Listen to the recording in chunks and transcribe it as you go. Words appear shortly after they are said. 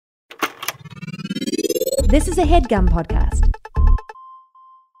This is a HeadGum podcast.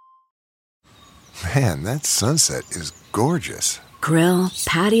 Man, that sunset is gorgeous. Grill,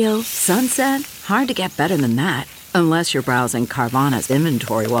 patio, sunset. Hard to get better than that. Unless you're browsing Carvana's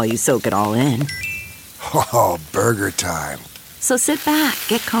inventory while you soak it all in. Oh, burger time. So sit back,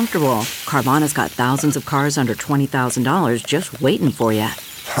 get comfortable. Carvana's got thousands of cars under $20,000 just waiting for you.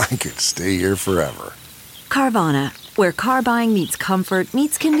 I could stay here forever. Carvana, where car buying meets comfort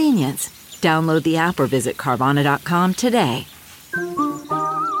meets convenience. Download the app or visit Carvana.com today.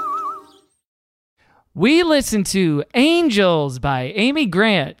 We listened to Angels by Amy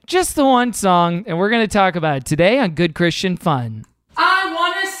Grant, just the one song, and we're going to talk about it today on Good Christian Fun. I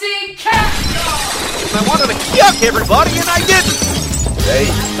want to see cats. I wanted to yuck everybody, and I didn't. Hey.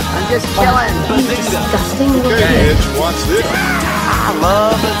 I'm just chilling. Disgusting little Okay, kid. Mitch, what's this? I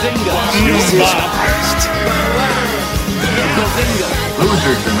love Bazinga. Jesus Christ.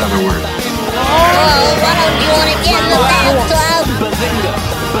 Losers, in other words. Oh, why don't you want to get in the bathtub?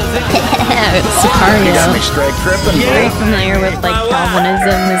 Sicario. Got me straight tripping, Very bro. familiar with like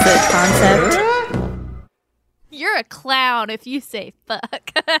Calvinism as a concept. You're a clown if you say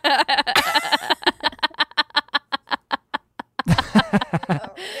fuck.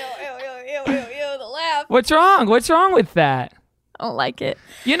 The laugh. What's wrong? What's wrong with that? I don't like it.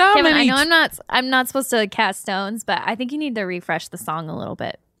 You know how Kevin, many... I know I'm not supposed to cast stones, but I think you need to refresh the song a little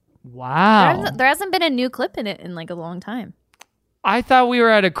bit. Wow. There hasn't been a new clip in it in like a long time. I thought we were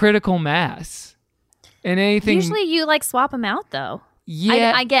at a critical mass. And anything... Usually you like swap them out though.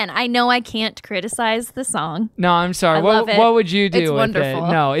 Yeah. Again, I know I can't criticize the song. No, I'm sorry. I love it. What would you do It's with wonderful.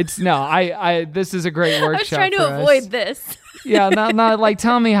 it? No, I this is a great workshop. I was trying to for us. avoid this. Yeah, not like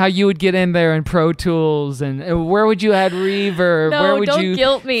tell me how you would get in there in Pro Tools and where would you add reverb? No, where would don't you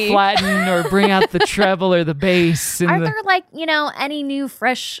guilt me. flatten or bring out the treble or the bass? And Are there like, any new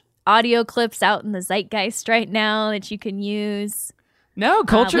fresh audio clips out in the zeitgeist right now that you can use? No,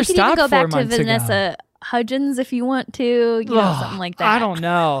 culture we could even stopped go 4 back to months Vanessa ago. Hudgens if you want to, something like that. I don't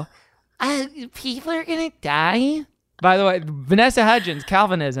know. People are gonna die. By the way, Vanessa Hudgens,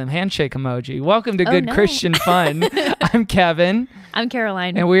 Calvinism, handshake emoji. Welcome to Good no. Christian Fun. I'm Kevin, I'm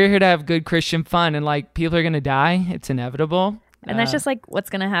Caroline. and we're here to have good Christian fun. And like, people are gonna die. It's inevitable. And that's just like what's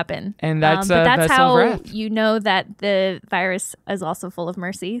going to happen. And that's but that's vessel how of wrath. you know that the virus is also full of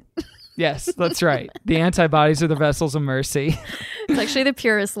mercy. Yes, that's right. The antibodies are the vessels of mercy. It's actually the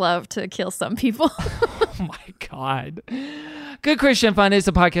purest love to kill some people. Oh my God. Good Christian Fun is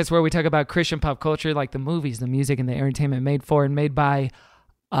a podcast where we talk about Christian pop culture, like the movies, the music, and the entertainment made for and made by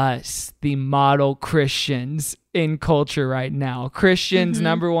us, the model Christians in culture right now. Christians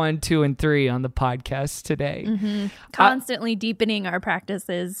number 1, 2, and 3 on the podcast today. Constantly deepening our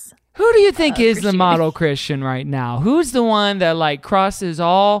practices. Who do you think is the Christianity. model Christian right now? Who's the one that like crosses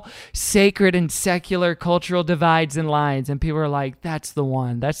all sacred and secular cultural divides and lines, and people are like, that's the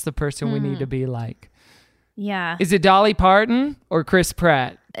one. That's the person we need to be like. Yeah. Is it Dolly Parton or Chris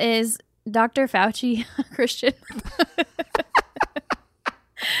Pratt? Is Dr. Fauci a Christian?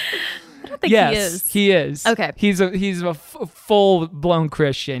 I don't think Yes, he is. he is. Okay. He's a full blown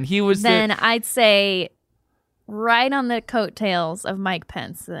Christian. He was Then I'd say right on the coattails of Mike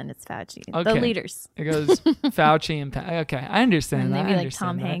Pence, then it's Fauci. The Okay. leaders. It goes Fauci and okay. I understand And that. maybe I like understand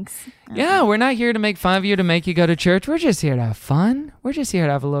Tom that. Hanks. Yeah, we're not here to make fun of you, to make you go to church. We're just here to have fun. We're just here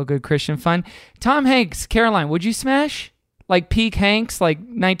to have a little good Christian fun. Tom Hanks, Caroline, would you smash? Like peak Hanks, like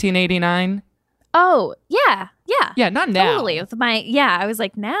 1989? Oh, yeah. Yeah. Yeah, not now. Totally. With I was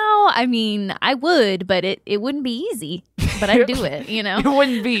like, now, I mean, I would, but it wouldn't be easy. But I'd do it, It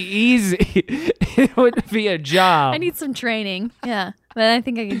wouldn't be easy. It would be a job. I need some training. Yeah. But I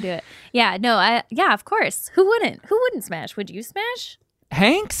think I can do it. Yeah, no, of course. Who wouldn't? Who wouldn't smash? Would you smash?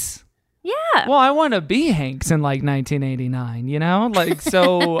 Hanks? Yeah. Well, I want to be Hanks in like 1989, Like,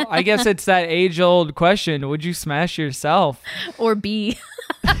 so I guess it's that age-old question. Would you smash yourself? Or be.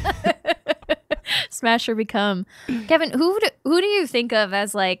 Smash or become. Kevin, who do you think of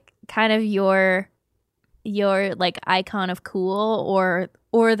as like kind of your like icon of cool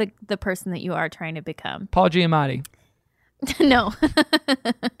or the person that you are trying to become? Paul Giamatti. No.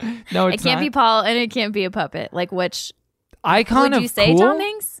 No, It it's can't not. be Paul and it can't be a puppet. Like which Icon would of you say cool? Tom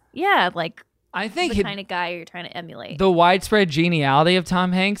Hanks? Yeah, like I think the kind of guy you're trying to emulate. the widespread geniality of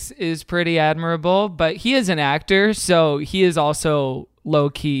Tom Hanks is pretty admirable, but he is an actor, so he is also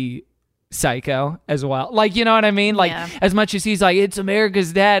low-key psycho as well. Like, you know what I mean? Like, as much as he's like, it's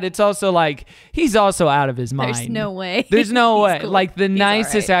America's dad, it's also like, he's also out of his mind. There's no way. There's no way. Cool. Like, the He's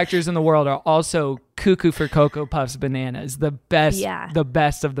nicest all right. actors in the world are also cuckoo for Cocoa Puffs bananas. The best, the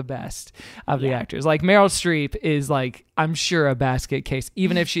best of the best of the actors. Like, Meryl Streep is like, I'm sure a basket case,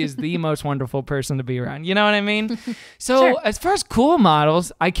 even if she is the most wonderful person to be around. You know what I mean? So, as far as cool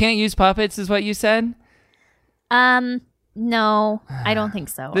models, I can't use puppets, is what you said? No, I don't think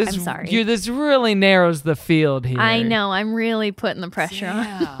so. I'm sorry. This really narrows the field here. I know. I'm really putting the pressure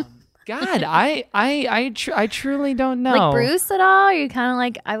on. God, I truly don't know. Like Bruce at all? You're kind of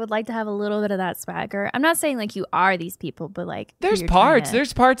like, I would like to have a little bit of that swagger. I'm not saying like you are these people, but like there's parts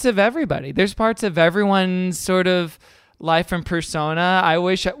of everybody. There's parts of everyone's sort of life and persona. I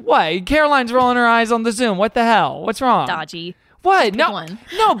wish. What? Caroline's rolling her eyes on the Zoom. What the hell? What's wrong? Dodgy. What? No,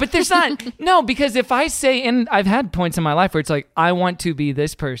 but there's not. No, because if I say, and I've had points in my life where it's like, I want to be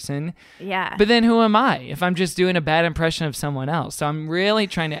this person. Yeah. But then who am I if I'm just doing a bad impression of someone else? So I'm really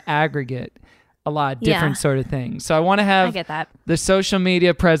trying to aggregate a lot of different sort of things. So I want to have I get that. The social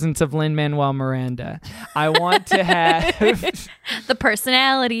media presence of Lin-Manuel Miranda. I want to have the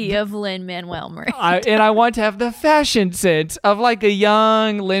personality of Lin-Manuel Miranda. And I want to have the fashion sense of like a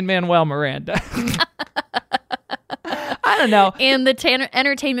young Lin-Manuel Miranda. I don't know. And the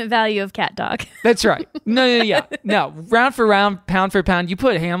entertainment value of Cat Dog. That's right. No. Round for round, pound for pound. You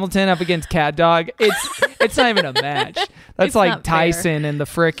put Hamilton up against Cat Dog. It's not even a match. That's It's like not Tyson and the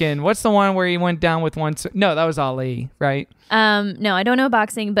frickin' what's the one where he went down with one? No, that was Ali, right? No, I don't know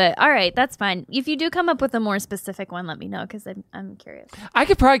boxing, but all right, that's fine. If you do come up with a more specific one, let me know because I'm curious. I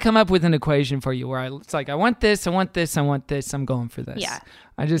could probably come up with an equation for you where it's like I want this, I want this, I want this. I'm going for this. Yeah.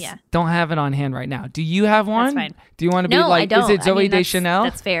 I just don't have it on hand right now. Do you have one? That's fine. Do you want to be No, like? I don't. Is it Zoe Deschanel?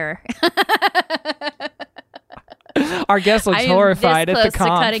 That's fair. Our guest looks horrified this at the close to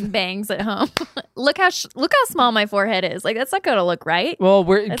comp. cutting bangs at home. look how small my forehead is. Like that's not gonna look right. Well,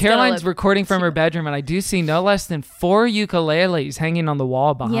 That's Caroline's gonna look recording from her bedroom, and I do see no less than 4 ukuleles hanging on the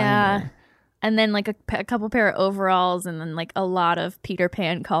wall behind her. And then like a couple pair of overalls, and then like a lot of Peter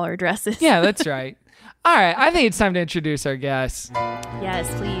Pan collar dresses. Yeah, that's right. All right, I think it's time to introduce our guests. Yes,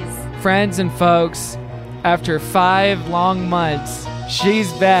 please. Friends and folks, after 5 long months,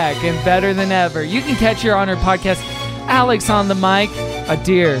 she's back and better than ever. You can catch her on her podcast, Alex on the Mic, a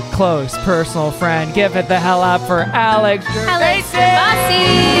dear, close, personal friend. Give it the hell up for Alex Alex Gervasi.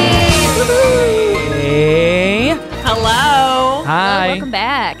 Hey. Hello. Hi. Welcome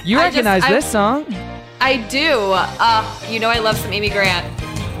back. You recognize this song? I do. You know I love some Amy Grant.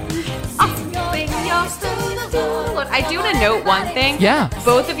 I do want to note one thing. Yeah.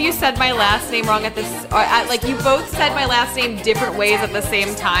 Both of you said my last name wrong like you both said my last name different ways at the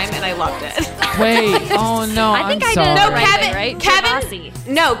same time, and I loved it. Wait. Oh no. I think I'm I sorry. did No, the right Kevin. way, right? Kevin. Gervasi.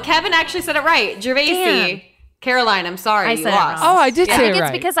 No, Kevin actually said it right. Gervasi. Damn. Caroline, I'm sorry. I you said it lost. wrong. Oh, I did I say think it it's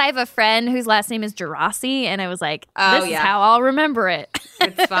right. because I have a friend whose last name is Gervasi, and I was like, Oh, this yeah. is how I'll remember it.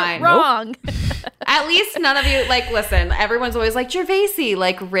 It's fine. Wrong. At least none of you listen. Everyone's always like Gervasi,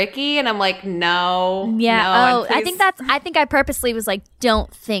 like Ricky, and I'm like, no. Yeah. No, I think I purposely was like,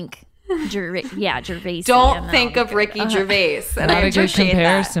 don't think Gervasi. Don't think of Ricky Gervais. And Not I a good appreciate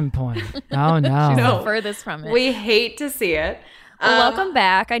comparison point. Oh no. No. furthest from it. We hate to see it. Well, welcome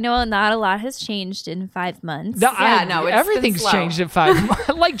back. I know not a lot has changed in 5 months. No, it's been everything's slow. changed in 5 months.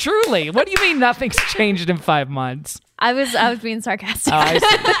 Like truly, what do you mean nothing's changed in 5 months? I was being sarcastic. Oh, I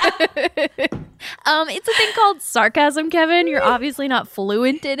see. It's a thing called sarcasm, Kevin. You're obviously not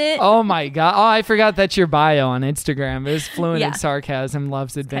fluent in it. Oh my god! Oh, I forgot that's your bio on Instagram. Is fluent Yeah. in sarcasm,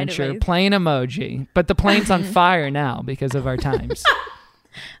 loves adventure, kind of plane emoji. But the plane's on fire now because of our times.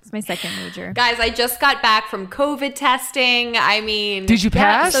 It's my second major. Guys, I just got back from COVID testing. I mean, Did you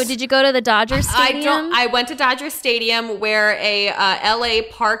pass? So did you go to the Dodgers Stadium? I went to Dodger Stadium where a LA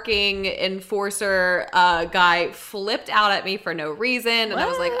parking enforcer guy flipped out at me for no reason, and I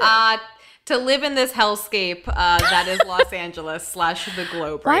was like, to live in this hellscape that is Los Angeles / the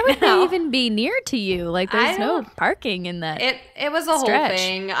globe Why right would now. they even be near to you? Like, there's no parking in that. It was a stretch. whole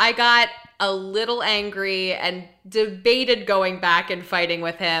thing. I got a little angry and debated going back and fighting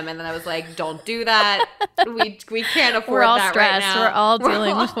with him, and then I was like, "Don't do that. we can't afford We're all that stressed. right now. We're all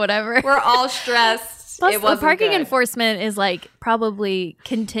dealing with whatever. We're all stressed." Plus, It the wasn't parking good. enforcement is like probably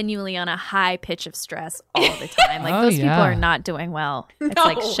continually on a high pitch of stress all the time. Like Oh, those people yeah. are not doing well. It's No.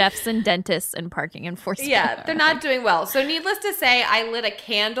 like chefs and dentists and parking enforcement. Yeah, they're not doing well. So needless to say, I lit a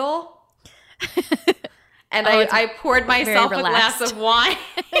candle. And I poured myself a glass relaxed. of wine.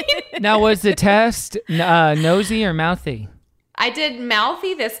 Now, was the test nosy or mouthy? I did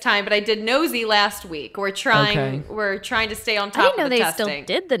mouthy this time, but I did nosy last week. We're trying to stay on I top didn't know of the they testing. still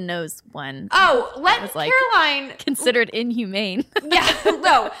did the nose one. Oh, Caroline considered inhumane. Yeah,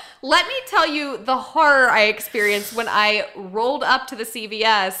 no. Let me tell you the horror I experienced when I rolled up to the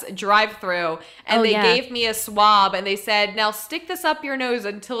CVS drive-through and they gave me a swab and they said, "Now stick this up your nose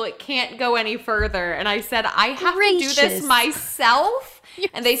until it can't go any further." And I said, "I have to do this myself?"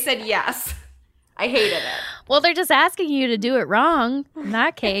 And they said, "Yes." I hated it. Well, they're just asking you to do it wrong in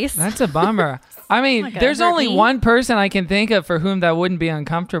that case. That's a bummer. I mean, there's only one person I can think of for whom that wouldn't be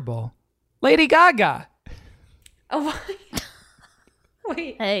uncomfortable. Lady Gaga. Oh,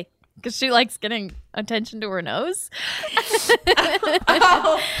 wait. Hey, because she likes getting attention to her nose.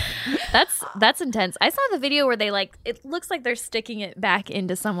 Oh. That's intense. I saw the video where they it looks like they're sticking it back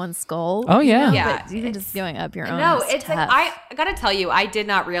into someone's skull. Oh yeah, yeah. But even just going up your own. No, is it's tough. like I gotta tell you, I did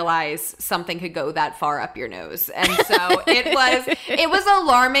not realize something could go that far up your nose, and so it was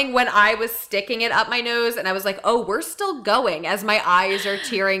alarming when I was sticking it up my nose, and I was like, "Oh, we're still going," as my eyes are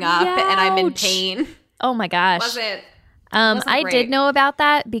tearing up and I'm in pain. Oh my gosh. Wasn't I great. did know about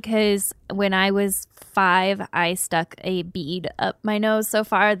that because when I was 5, I stuck a bead up my nose so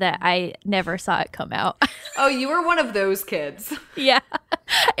far that I never saw it come out. Oh, you were one of those kids. Yeah.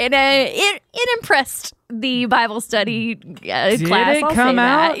 And it impressed the Bible study class. Did it come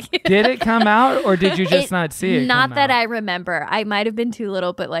out? Did it come out, or did you just not see it? Not that I remember. I might have been too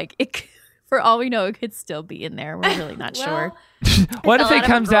little, but for all we know, it could still be in there. We're really not sure. What if it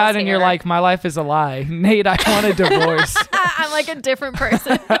comes out and you're like, "My life is a lie, Nate? I want a divorce." I'm like a different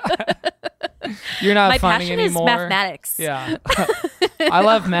person. You're not My funny passion anymore. is mathematics. Yeah, I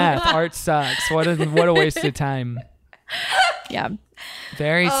love math. Art sucks. What a waste of time. Yeah.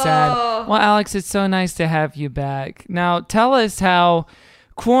 Very sad. Well, Alex, it's so nice to have you back. Now, tell us how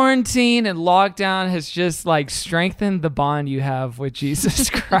quarantine and lockdown has just strengthened the bond you have with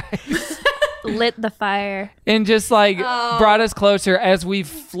Jesus Christ. Lit the fire. And just brought us closer as we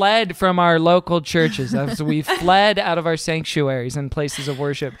fled from our local churches, as we fled out of our sanctuaries and places of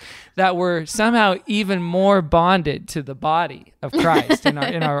worship, that we're somehow even more bonded to the body of Christ in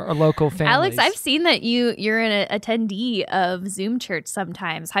our local families. Alex, I've seen that you're an attendee of Zoom church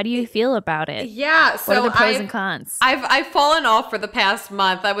sometimes. How do you feel about it? Yeah. So what are the pros and cons? I've fallen off for the past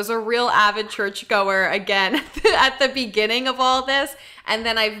month. I was a real avid church goer again at the beginning of all this. And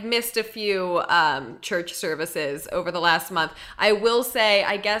then I've missed a few church services over the last month. I will say,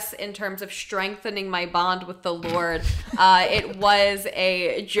 I guess in terms of strengthening my bond with the Lord, it was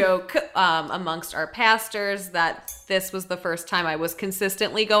a joke amongst our pastors that this was the first time I was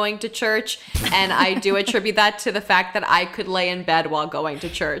consistently going to church. And I do attribute that to the fact that I could lay in bed while going to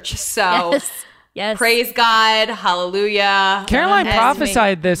church. So yes. Praise God. Hallelujah. Caroline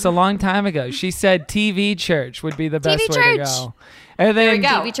prophesied this a long time ago. She said TV church would be the best way to go. And then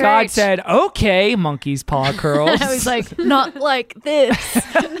God said, "Okay, monkey's paw curls." I was like, "Not like this."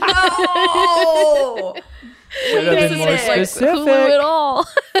 No. Should have been more specific. Hulu at all.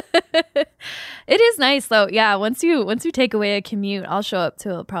 It is nice though. Yeah, once you take away a commute, I'll show up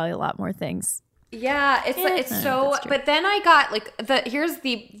to probably a lot more things. Yeah, it's so. But then I got here's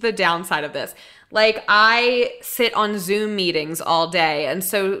the downside of this. I sit on Zoom meetings all day. And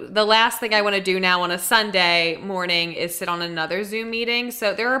so the last thing I want to do now on a Sunday morning is sit on another Zoom meeting.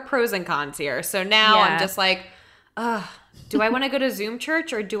 So there are pros and cons here. So now I'm just like, do I want to go to Zoom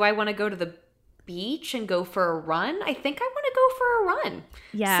church or do I want to go to the beach and go for a run? I think I want to go for a run.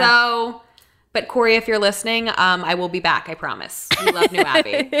 Yeah. So, but Corey, if you're listening, I will be back. I promise. We love New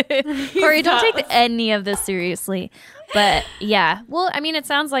Abbey. Corey, don't take any of this seriously. But yeah, well, I mean, it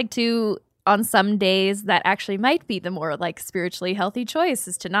sounds like on some days that actually might be the more spiritually healthy choice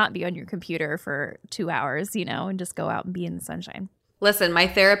is to not be on your computer for 2 hours, and just go out and be in the sunshine. Listen, my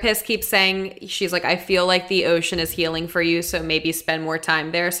therapist keeps saying, she's like, I feel like the ocean is healing for you, so maybe spend more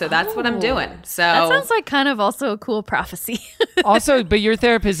time there. So that's what I'm doing. So that sounds like kind of also a cool prophecy. Also, but your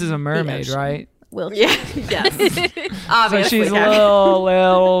therapist is a mermaid, right? Yeah, yes. So she's a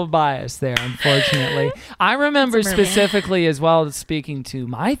little biased there, unfortunately. I remember specifically as well speaking to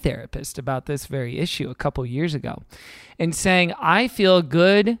my therapist about this very issue a couple years ago and saying, I feel a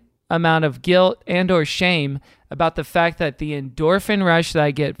good amount of guilt and or shame about the fact that the endorphin rush that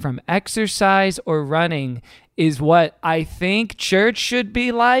I get from exercise or running is what I think church should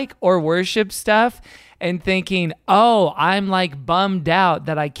be like or worship stuff. And thinking, I'm bummed out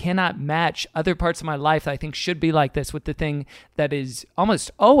that I cannot match other parts of my life that I think should be like this with the thing that is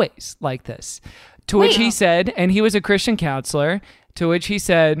almost always like this. To which he said, and he was a Christian counselor, to which he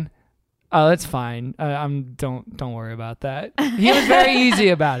said, Oh, that's fine. Don't worry about that. He was very easy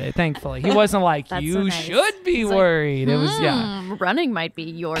about it. Thankfully, he wasn't like That's you so nice. should be worried. It was running might be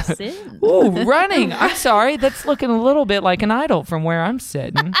your sin. Ooh, running. I'm sorry. That's looking a little bit like an idol from where I'm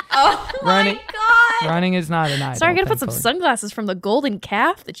sitting. Oh running, my God. Running is not an idol. Sorry, I gotta put some thankfully. sunglasses from the golden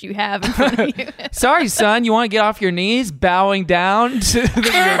calf that you have in front of you. Sorry, son. You want to get off your knees, bowing down to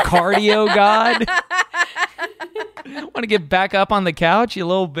your cardio god? Want to get back up on the couch, you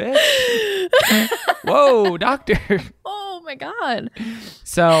little bitch? Whoa, doctor. Oh my God.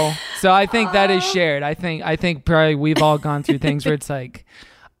 So I think that is shared. I think probably we've all gone through things where it's like,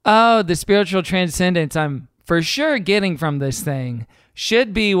 oh, the spiritual transcendence I'm for sure getting from this thing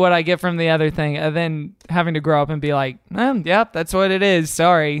should be what I get from the other thing, and then having to grow up and be like, yep, that's what it is.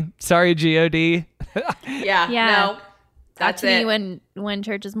 Sorry, God. Yeah. No. That's to it. me when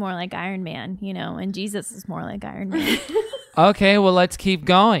church is more like Iron Man, and Jesus is more like Iron Man. Okay, well, let's keep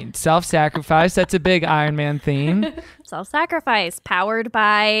going. Self-sacrifice, that's a big Iron Man theme. Self-sacrifice powered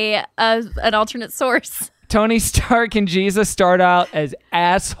by an alternate source. Tony Stark and Jesus start out as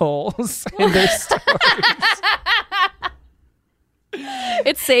assholes in their stories.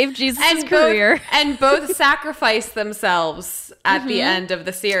 It saved Jesus' career. And both sacrifice themselves at the end of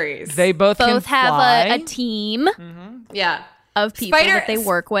the series. They both can have fly. a team Yeah. of people that they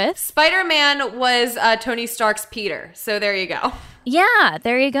work with. Spider-Man was Tony Stark's Peter. So there you go. Yeah,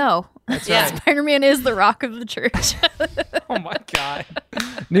 there you go. That's Yeah. right. Spider-Man is the rock of the church. Oh my God.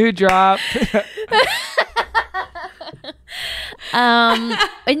 New drop. And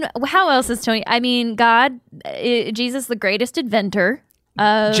how else is Tony? I mean, Jesus, the greatest inventor.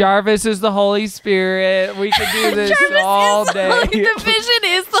 Jarvis is the Holy Spirit. We could do this all day. The Vision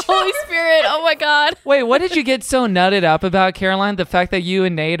is the Holy Spirit. Oh my God. Wait, what did you get so nutted up about, Caroline? The fact that you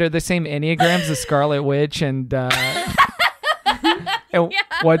and Nate are the same Enneagrams, the Scarlet Witch and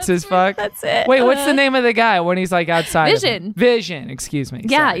what's his fuck? That's it. Wait, what's the name of the guy when he's like outside? of Vision. him? Vision, excuse me.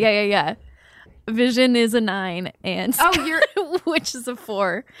 Yeah, Sorry. yeah. Vision is a 9 and Witch is a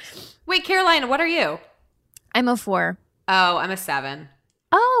 4. Wait, Caroline, what are you? I'm a 4. Oh, I'm a 7.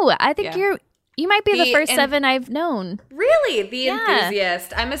 Oh, I think you might be the first and- 7 I've known. Really? The Yeah.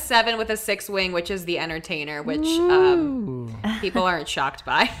 enthusiast. I'm a 7 with a 6 wing, which is the entertainer, which people aren't shocked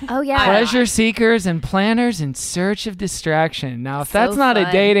by. Oh yeah. Pleasure seekers and planners in search of distraction. Now, if So that's not a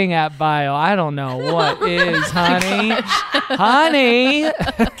fun. dating app bio, I don't know what is, honey. Honey.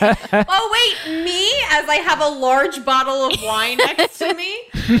 Oh, wait, me? As I have a large bottle of wine next to me?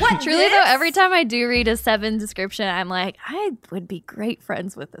 What, Truly though, every time I do read a 7 description, I'm like, I would be great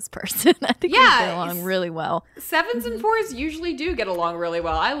friends with this person. I think we get along really well. 7s and 4s usually do get along really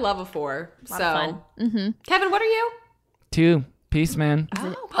well. I love a 4. A lot of fun. Mm-hmm. Kevin, what are you? 2. Peace, man.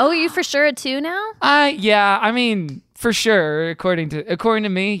 Oh, you for sure a 2 now? Yeah, I mean, for sure. According to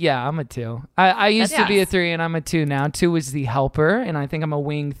me, yeah, I'm a 2. I used to be a 3 and I'm a 2 now. 2 is the helper, and I think I'm a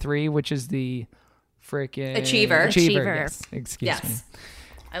wing 3, which is the freaking Achiever. Yes, excuse me.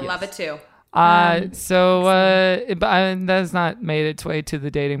 I love it too. But that's not made its way to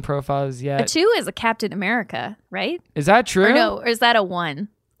the dating profiles yet. A 2 is a Captain America, right? Is that true? Or no, or is that a 1?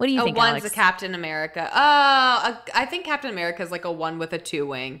 What do you think, A 1's Alex? a Captain America. I think Captain America is like a 1 with a 2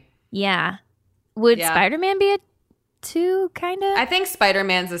 wing. Yeah. Would Yeah. Spider-Man be a 2, kind of? I think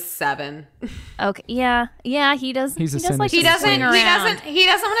Spider-Man's a 7. Okay. Yeah. Yeah, he does. He's a he does like He to doesn't. swing around. He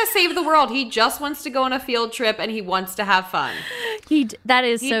doesn't want to save the world. He just wants to go on a field trip and he wants to have fun. That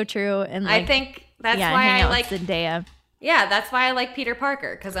is so true. And I like, think that's yeah, why hang I out like. with Zendaya. Yeah, that's why I like Peter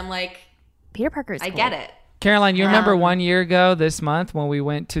Parker, because I'm like, Peter Parker is I cool. get it. Caroline, you remember 1 year ago this month when we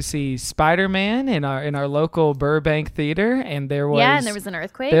went to see Spider-Man in our local Burbank theater, and there was Yeah, and there was an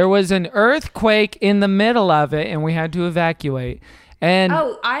earthquake. There was an earthquake in the middle of it, and we had to evacuate. And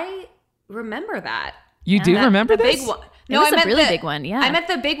Oh, I remember that. you do remember The this? big one. It was a really big one, yeah. I meant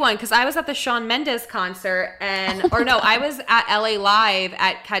the big one because I was at the Shawn Mendes concert I was at LA Live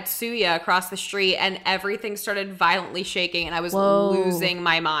at Katsuya across the street and everything started violently shaking and I was losing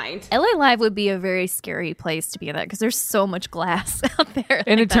my mind. LA Live would be a very scary place to be at because there's so much glass out there.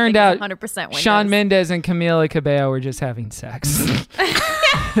 And Like, it that turned thing out is 100% windows. Shawn Mendes and Camila Cabello were just having sex.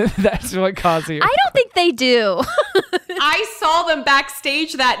 That's what caused the I don't think they do. I saw them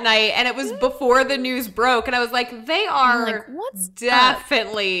backstage that night and it was before the news broke and I was like, they are like, what's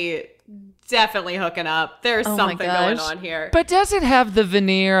definitely hooking up. There's Oh my something going gosh. on here. But does it have the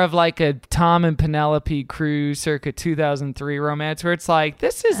veneer of like a Tom and Penelope Cruz circa 2003 romance where it's like,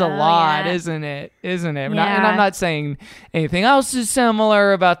 this is a lot, yeah. isn't it? And Yeah. I'm not saying anything else is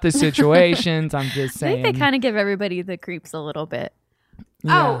similar about the situations. I'm just I saying. think they kind of give everybody the creeps a little bit.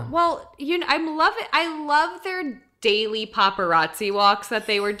 Yeah. Oh, well, I love it. I love daily paparazzi walks that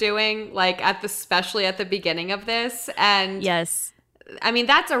they were doing, like especially at the beginning of this. And yes, I mean,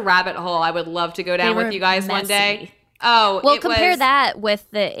 that's a rabbit hole I would love to go down with you guys one day. Oh, well, compare that with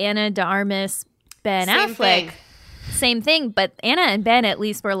the Anna de Armas, Ben Same Affleck. thing. Same thing, but Anna and Ben at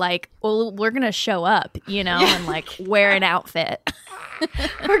least were like, well, we're going to show up, and like wear an outfit.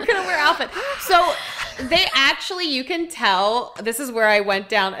 We're going to wear outfit. So they actually, you can tell, this is where I went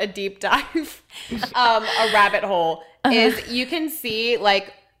down a deep dive, a rabbit hole, is you can see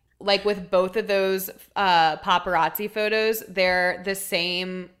like with both of those paparazzi photos, they're the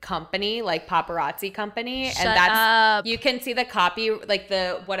same company, like paparazzi company. Shut and that's up. You can see the copy, like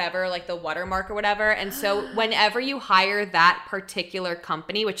the whatever, like the watermark or whatever. And so whenever you hire that particular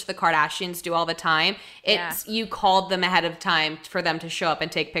company, which the Kardashians do all the time, you called them ahead of time for them to show up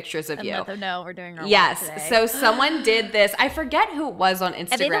and take pictures of you. Let them know we're doing our yes. work today. So someone did this. I forget who it was on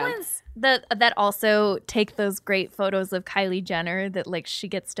Instagram. Are they the ones that also take those great photos of Kylie Jenner that like she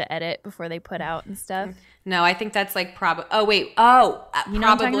gets to edit before they put out and stuff? No, I think that's like probably. Oh wait. You know what I'm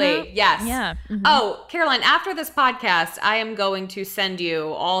talking probably. about? Yes. Yeah. Mm-hmm. Oh, Caroline. After this podcast, I am going to send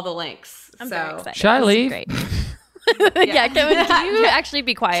you all the links. I'm very excited. Should I This is leave? Great. Yeah, Kevin, can you actually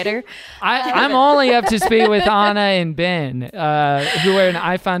be quieter? I'm only up to speed with Anna and Ben, and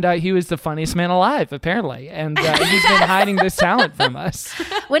I found out he was the funniest man alive, apparently, and he's been hiding this talent from us.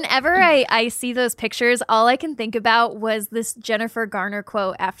 Whenever I see those pictures, all I can think about was this Jennifer Garner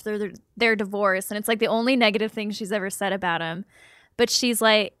quote after their divorce, and it's like the only negative thing she's ever said about him. But she's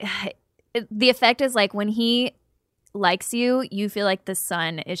like, the effect is like when he likes you, you feel like the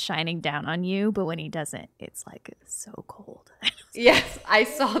sun is shining down on you, but when he doesn't, it's like so cold. Yes, I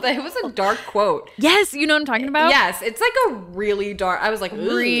saw that. It was a dark quote. Yes, you know what I'm talking about? Yes, it's like a really dark. I was like,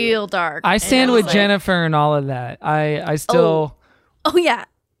 ooh. Real dark. I stand with Jennifer and all of that. I still. Oh yeah.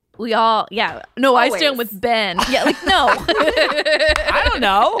 We all, yeah. No, Always. I stand with Ben. Yeah, like, no. I don't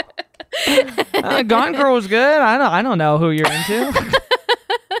know. Gone Girl was good. I don't know who you're into.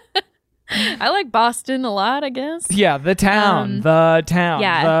 I like Boston a lot, I guess. Yeah, the town. Yeah. The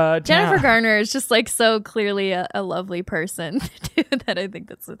town. Jennifer Garner is just like so clearly a lovely person that I think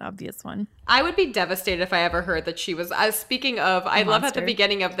that's an obvious one. I would be devastated if I ever heard that she was. Speaking of, I love at the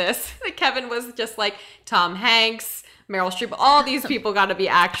beginning of this that Kevin was just like Tom Hanks, Meryl Streep, all these people got to be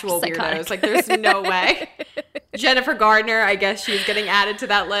actual weirdos. Like, there's no way. Jennifer Gardner, I guess she's getting added to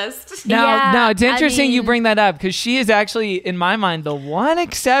that list. Now, it's interesting you bring that up because she is actually, in my mind, the one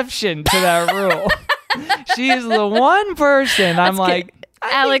exception to that rule. She is the one person I'm like,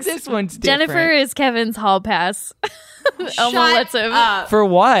 Alex, this one's different. Jennifer is Kevin's hall pass. Elmo lets him. For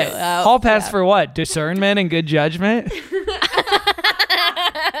what? Hall pass for what? Discernment and good judgment?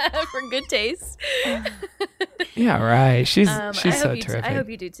 For good taste. Yeah, right. She's so terrific. I hope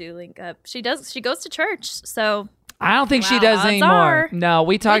you do too, Link Up. She goes to church, so I don't think she does anymore. No,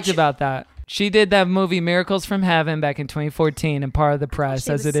 we talked about that. She did that movie Miracles from Heaven back in 2014 and part of the press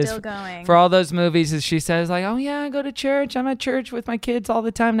as it is for all those movies as she says like, oh yeah, I go to church. I'm at church with my kids all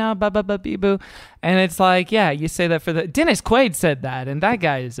the time now. Bee-boo. And it's like, yeah, you say that for the Dennis Quaid said that and that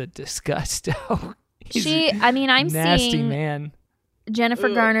guy is a disgusto. I'm nasty seeing man. Jennifer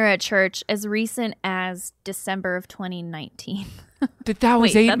Garner at church as recent as December of 2019. That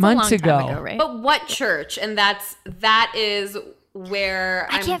was 8 months ago. Right? But what church? And that is where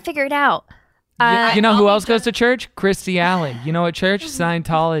I can't figure it out. You know who else goes to church? Christy Alley. You know what church?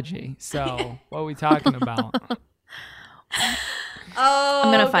 Scientology. So what are we talking about? Oh,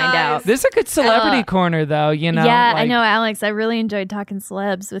 I'm gonna find out. This is a good celebrity corner, though. You know. Yeah, I know, Alex. I really enjoyed talking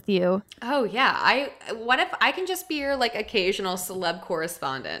celebs with you. Oh yeah. What if I can just be your like occasional celeb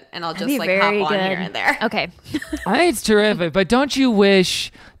correspondent, and I'll just like very hop on good. here and there. Okay. I think it's terrific, but don't you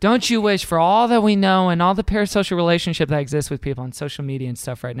wish for all that we know and all the parasocial relationship that exists with people on social media and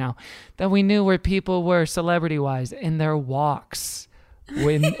stuff right now, that we knew where people were celebrity-wise in their walks,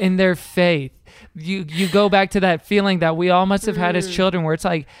 in their faith. You go back to that feeling that we all must have had as children where it's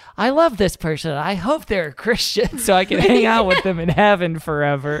like, I love this person. I hope they're a Christian so I can hang out with them in heaven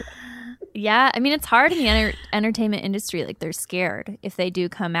forever. Yeah, I mean, it's hard in the entertainment industry. Like, they're scared if they do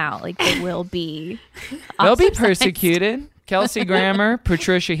come out. Like, they will be They'll be persecuted. Kelsey Grammer,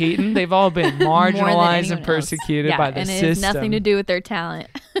 Patricia Heaton, they've all been marginalized and persecuted by the system. And it has nothing to do with their talent.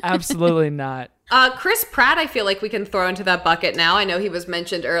 Absolutely not. Chris Pratt, I feel like we can throw into that bucket now. I know he was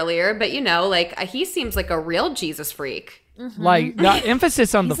mentioned earlier, but like he seems like a real Jesus freak. Mm-hmm. Like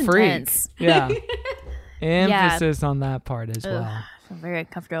emphasis on the freak. Intense. Yeah. Emphasis on that part as well. I'm very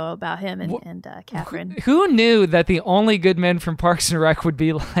uncomfortable about him and Catherine. Who knew that the only good men from Parks and Rec would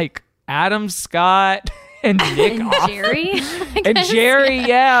be like Adam Scott and Nick and Jerry? And Jerry,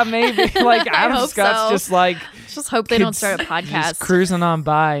 yeah, maybe. Like Adam Scott's so. just like Just hope they don't start a podcast. Just cruising on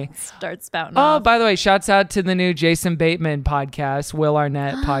by. Start spouting Oh, off. by the way, shouts out to the new Jason Bateman podcast, Will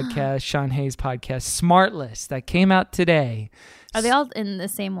Arnett podcast, Sean Hayes podcast, Smart List that came out today. Are they all in the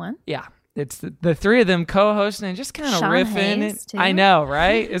same one? Yeah. It's the three of them co-hosting and just kind of Sean riffing. Hayes, too? I know,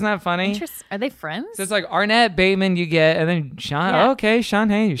 right? Isn't that funny? Are they friends? So it's like Arnett, Bateman, you get, and then Sean. Yeah. Okay, Sean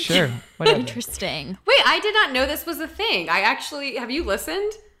Hayes, sure. Whatever. Interesting. Wait, I did not know this was a thing. Have you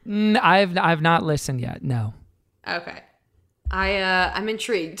listened? I've not listened yet. No. Okay. I'm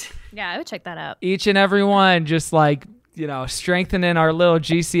intrigued. Yeah, I would check that out. Each and every one, just like, strengthening our little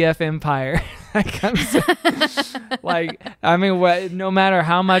GCF empire. That comes like, I mean, no matter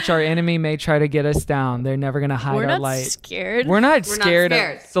how much our enemy may try to get us down, they're never going to hide our light. Scared. We're not scared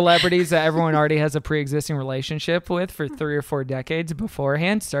of celebrities that everyone already has a pre-existing relationship with for 3 or 4 decades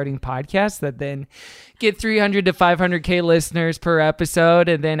beforehand, starting podcasts that then get 300 to 500K listeners per episode,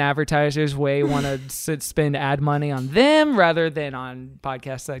 and then advertisers want to spend ad money on them rather than on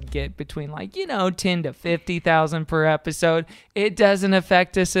podcasts that get between 10 to 50,000 per episode. It doesn't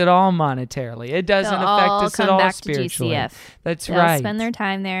affect us at all monetarily. It doesn't affect us at all spiritually. GCF. That's they'll right. Spend their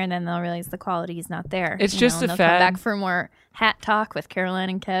time there, and then they'll realize the quality is not there. It's just a they'll fad. come back for more hat talk with Caroline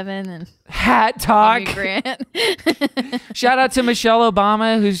and Kevin and hat talk. Amy Grant. Shout out to Michelle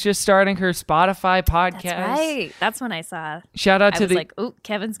Obama, who's just starting her Spotify podcast. That's right. That's when I saw. Shout out to oh,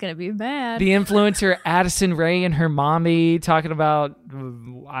 Kevin's gonna be mad. The influencer Addison Rae and her mommy talking about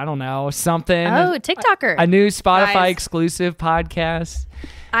I don't know something. Oh, TikToker. A new Spotify exclusive podcast.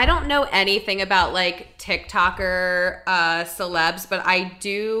 I don't know anything about TikToker celebs, but I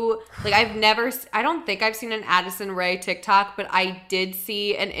do I don't think I've seen an Addison Rae TikTok, but I did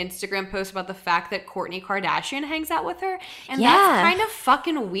see an Instagram post about the fact that Kourtney Kardashian hangs out with her. And that's kind of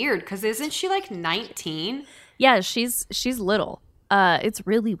fucking weird because isn't she 19? Yeah, she's little. It's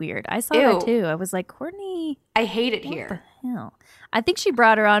really weird. I saw that too. I was like, Kourtney. I hate it here. What the hell? I think she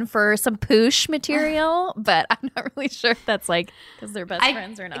brought her on for some poosh material, but I'm not really sure if that's because they're best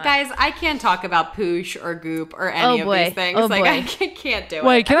friends or not. Guys, I can't talk about poosh or goop or any of these things. I can't do it.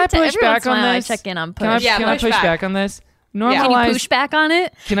 Wait, can I push back on this? I check in on push. Can I push back on this? Can you push back on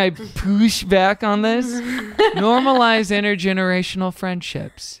it? Can I push back on this? Normalize intergenerational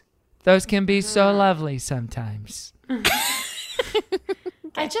friendships. Those can be so lovely sometimes.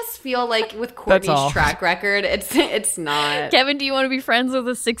 I just feel like with Kourtney's track record, it's not. Kevin, do you want to be friends with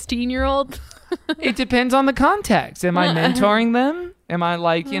a 16-year-old? It depends on the context. Am I mentoring them? Am I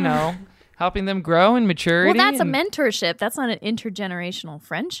helping them grow in maturity? Well, that's a mentorship. That's not an intergenerational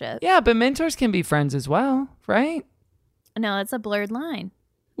friendship. Yeah, but mentors can be friends as well, right? No, it's a blurred line.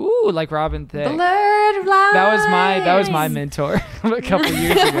 Ooh, like Robin Thicke. Blurred line. That was my mentor a couple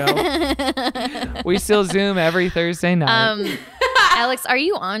years ago. We still Zoom every Thursday night. Alex, are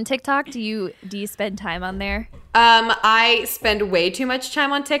you on TikTok? Do you spend time on there? I spend way too much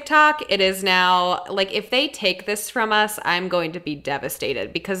time on TikTok. It is now if they take this from us, I'm going to be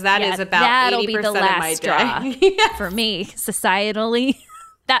devastated because that is about 80% be the of my last straw day. for me societally.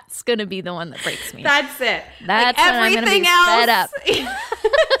 That's gonna be the one that breaks me. That's it. That's when I'm gonna be fed up.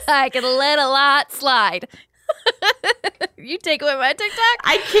 I can let a lot slide. You take away my TikTok?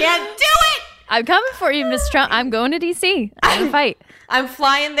 I can't do it. I'm coming for you, Miss Trump. I'm going to DC. I'm gonna fight. I'm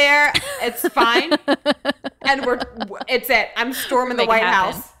flying there. It's fine. And it's it. I'm storming the White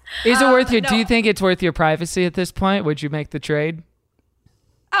House. Is it worth your? No. Do you think it's worth your privacy at this point? Would you make the trade?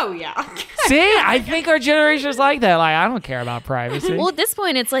 Oh yeah. See, I think our generation's like that. I don't care about privacy. Well, at this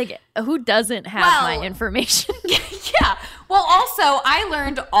point, it's who doesn't have my information? Yeah. Well, also, I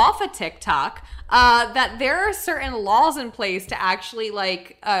learned off of TikTok that there are certain laws in place to actually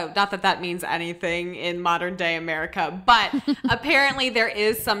not that means anything in modern day America, but apparently there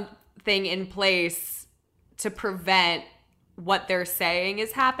is something in place to prevent what they're saying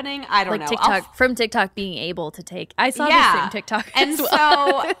is happening. I don't know. TikTok, from TikTok being able to take. I saw the same TikTok and as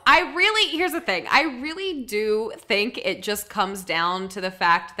well. So here's the thing. I really do think it just comes down to the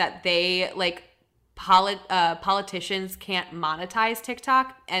fact that they politicians can't monetize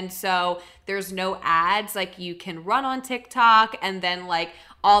TikTok. And so there's no ads you can run on TikTok. And then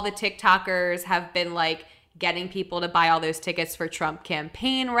all the TikTokers have been getting people to buy all those tickets for Trump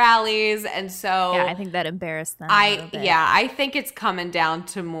campaign rallies. And so I think that embarrassed them. I think it's coming down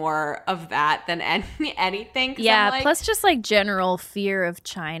to more of that than anything. Yeah, plus just general fear of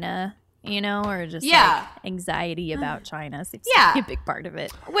China. or just anxiety about China seems to be a big part of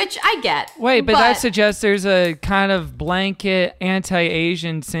it. Which I get. Wait, but that suggests there's a kind of blanket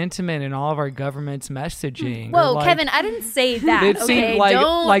anti-Asian sentiment in all of our government's messaging. Whoa, Kevin, I didn't say that. It seemed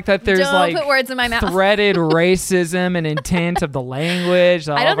like that there's don't put words in my mouth. Threaded racism and intent of the language.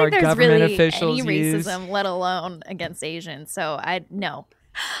 All I don't of our think there's government really officials any use. racism, let alone against Asians. So no.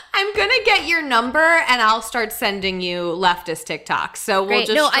 I'm gonna get your number and I'll start sending you leftist TikToks. So we'll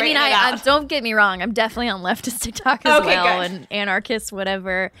just I don't get me wrong. I'm definitely on leftist TikTok as well, and anarchist,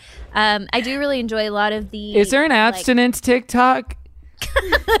 whatever. I do really enjoy a lot of the. Is there an abstinence TikTok?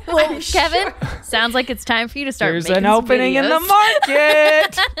 Well, Kevin, sounds like it's time for you to start. There's making an opening in the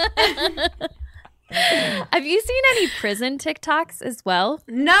market. Have you seen any prison TikToks as well?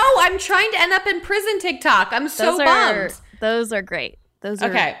 No, I'm trying to end up in prison TikTok. I'm so bummed. Those are great. Those are,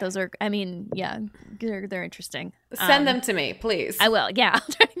 they're interesting. Send them to me, please. I will. Yeah,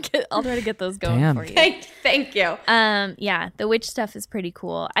 I'll try to get those going for you. Thank you. The witch stuff is pretty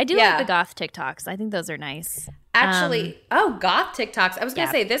cool. I do like the goth TikToks. I think those are nice. Actually, goth TikToks. I was gonna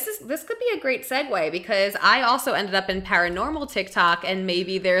say this could be a great segue because I also ended up in paranormal TikTok, and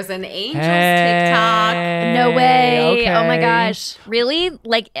maybe there's an angels TikTok. No way! Okay. Oh my gosh, really?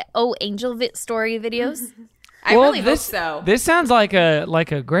 Like angel story videos. I really hope so. This sounds like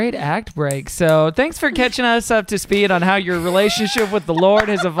a great act break. So thanks for catching us up to speed on how your relationship with the Lord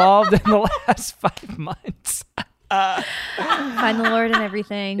has evolved in the last 5 months. Find the Lord in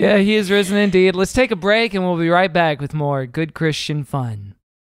everything. Yeah, he is risen indeed. Let's take a break and we'll be right back with more good Christian fun.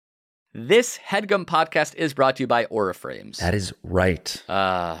 This HeadGum podcast is brought to you by Aura Frames. That is right.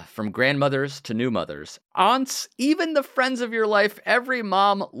 From grandmothers to new mothers, aunts, even the friends of your life, every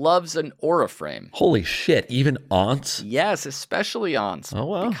mom loves an Aura frame. Holy shit, even aunts? Yes, especially aunts. Oh,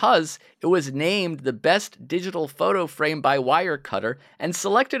 wow. Because it was named the best digital photo frame by Wirecutter and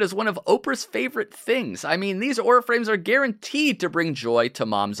selected as one of Oprah's favorite things. I mean, these Aura frames are guaranteed to bring joy to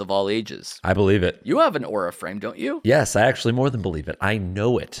moms of all ages. I believe it. You have an Aura frame, don't you? Yes, I actually more than believe it. I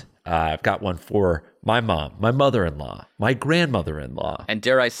know it. I've got one for my mom, my mother-in-law, my grandmother-in-law. And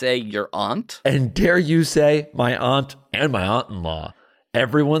dare I say, your aunt? And dare you say, my aunt and my aunt-in-law.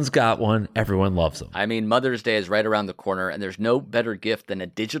 Everyone's got one. Everyone loves them. I mean, Mother's Day is right around the corner, and there's no better gift than a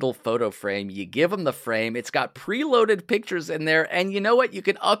digital photo frame. You give them the frame. It's got preloaded pictures in there, and you know what? You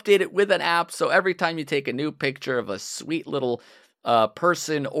can update it with an app, so every time you take a new picture of a sweet little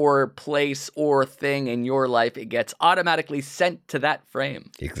person or place or thing in your life, it gets automatically sent to that frame.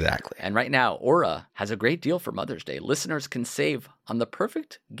 Exactly. And right now, Aura has a great deal for Mother's Day. Listeners can save on the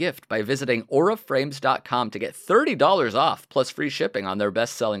perfect gift by visiting auraframes.com to get $30 off plus free shipping on their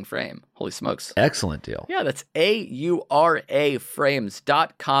best-selling frame. Holy smokes. Excellent deal. Yeah, that's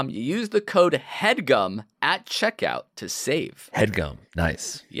auraframes.com. You use the code HEADGUM at checkout to save. HEADGUM.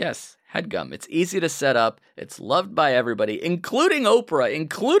 Nice. Yes. HeadGum. It's easy to set up. It's loved by everybody, including Oprah,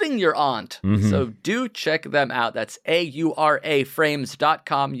 including your aunt. Mm-hmm. So do check them out. That's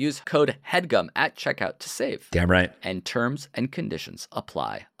auraframes.com. Use code HEADGUM at checkout to save. Damn right. And terms and conditions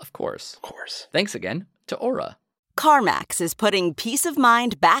apply, of course. Of course. Thanks again to Aura. CarMax is putting peace of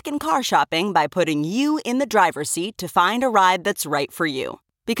mind back in car shopping by putting you in the driver's seat to find a ride that's right for you.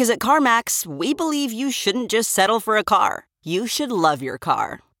 Because at CarMax, we believe you shouldn't just settle for a car. You should love your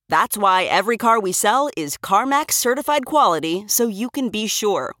car. That's why every car we sell is CarMax certified quality, so you can be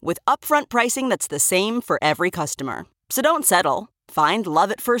sure with upfront pricing that's the same for every customer. So don't settle. Find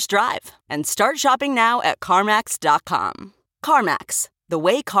love at first drive and start shopping now at CarMax.com. CarMax, the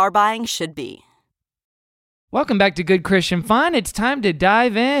way car buying should be. Welcome back to Good Christian Fun. It's time to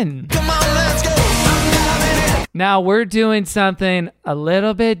dive in. Come on, let's go. Now, we're doing something a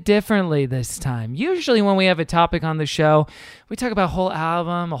little bit differently this time. Usually when we have a topic on the show, we talk about a whole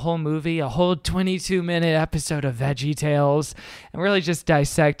album, a whole movie, a whole 22-minute episode of Veggie Tales, and really just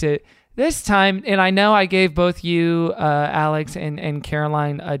dissect it. This time, and I know I gave both you, Alex and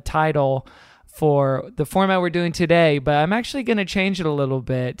Caroline, a title for the format we're doing today, but I'm actually going to change it a little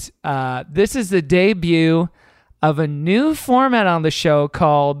bit. This is the debut of a new format on the show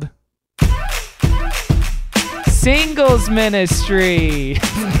called Singles Ministry.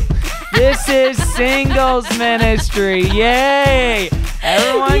 This is Singles Ministry. Yay!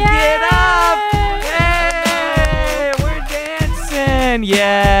 Everyone get up! Hey! We're dancing!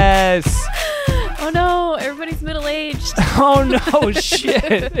 Yes! Oh no, everybody's middle-aged. Oh no,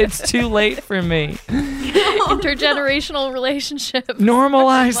 shit. It's too late for me. Intergenerational relationships.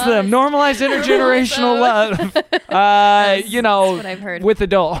 Normalize them. Normalize intergenerational love. You know, what I've heard. with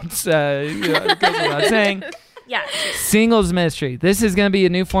adults. It goes without saying. Yeah. Singles Ministry. This is going to be a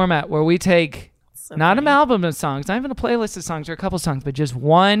new format where we take Not an album of songs, not even a playlist of songs or a couple songs, but just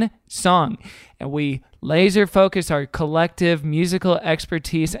one song. And we laser focus our collective musical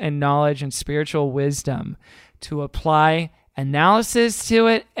expertise and knowledge and spiritual wisdom to apply analysis to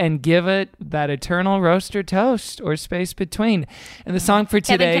it and give it that eternal roast or toast or space between. And the song for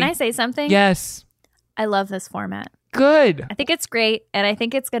today... Kevin, can I say something? Yes. I love this format. Good. I think it's great, and I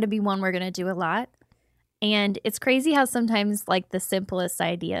think it's going to be one we're going to do a lot. And it's crazy how sometimes like the simplest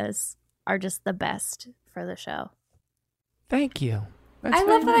ideas are just the best for the show. Thank you. I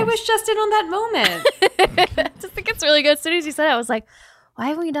love that I was just in on that moment. I just think it's really good. As soon as you said it, I was like, why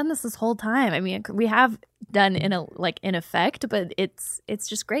haven't we done this whole time? I mean, we have done in effect, but it's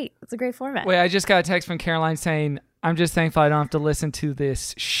just great. It's a great format. Wait, I just got a text from Caroline saying, I'm just thankful I don't have to listen to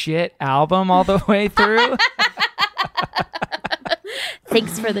this shit album all the way through.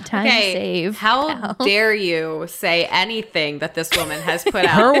 Thanks for the time save. How dare you say anything that this woman has put out?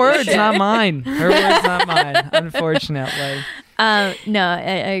 Her words, not mine. Her words, not mine, unfortunately. No,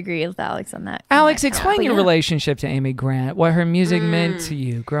 I agree with Alex on that. Alex, explain your relationship to Amy Grant, what her music meant to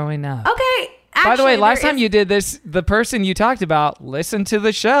you growing up. Okay. By the way, last time you did this, the person you talked about listened to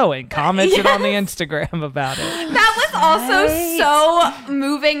the show and commented on the Instagram about it. That was also so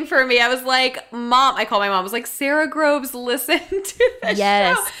moving for me. I was like, Mom, I called my mom. I was like, Sarah Groves listened to the show.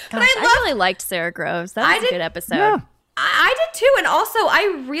 Gosh, I really liked Sarah Groves. That was a good episode. Yeah. I did too. And also,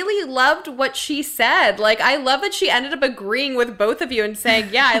 I really loved what she said. Like, I love that she ended up agreeing with both of you and saying,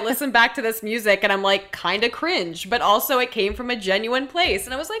 yeah, I listened back to this music and I'm like, kind of cringe. But also, it came from a genuine place.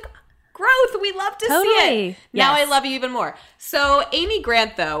 And I was like, growth. We love to see it. Now I love you even more. So Amy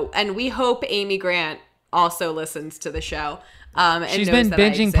Grant, though, and we hope Amy Grant also listens to the show. And she's knows been that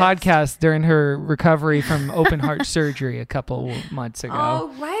binging podcasts during her recovery from open heart surgery a couple months ago.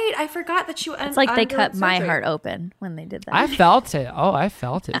 Oh, right. I forgot that she It's like they cut my heart open when they did that. I felt it. Oh, I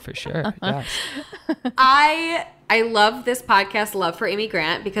felt it for sure. Yes. I love this podcast, Love for Amy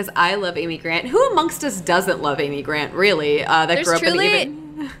Grant, because I love Amy Grant. Who amongst us doesn't love Amy Grant, really? That grew up in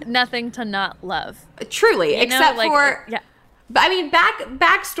the nothing to not love. Truly, except for... Yeah. But I mean,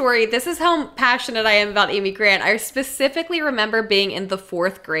 backstory, this is how passionate I am about Amy Grant. I specifically remember being in the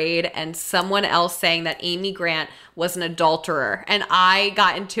 4th grade and someone else saying that Amy Grant was an adulterer. And I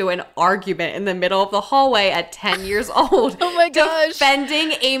got into an argument in the middle of the hallway at 10 years old. Oh my gosh.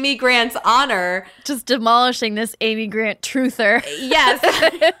 Defending Amy Grant's honor. Just demolishing this Amy Grant truther. Yes.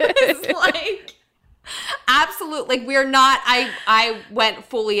 It's like... Absolutely. Like, we're not, I went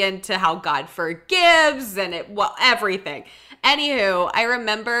fully into how God forgives and everything. Anywho, I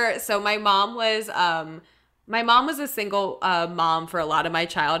remember, so my mom was a single mom for a lot of my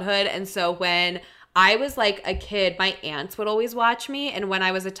childhood. And so when I was like a kid, my aunts would always watch me. And when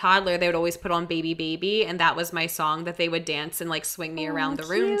I was a toddler, they would always put on Baby Baby. And that was my song that they would dance and like swing me around the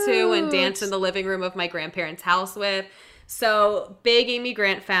room to and dance in the living room of my grandparents' house with. So big Amy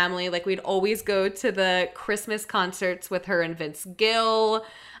Grant family. Like, we'd always go to the Christmas concerts with her and Vince Gill.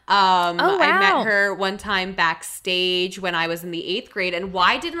 I met her one time backstage when I was in the 8th grade. And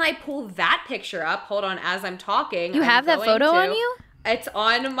why didn't I pull that picture up? Hold on, as I'm talking. You have that photo on you? It's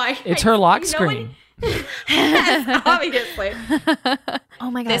on my... It's her lock screen. Yes, obviously.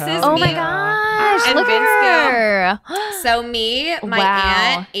 Oh my god! This is oh me. my gosh! And Look Vince at her. Gill. So me, my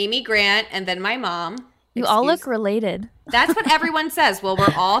aunt, Amy Grant, and then my mom. You all look related. That's what everyone says. Well,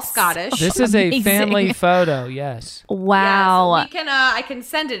 we're all Scottish. This is a family photo. Yes. Wow. Yes, we can. I can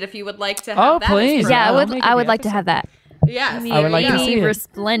send it if you would like to have that. Oh, please. Yeah, I would like to have that. Yes. I would like to see it.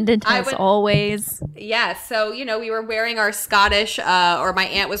 Resplendent as always. Yeah, so, we were wearing our Scottish, or my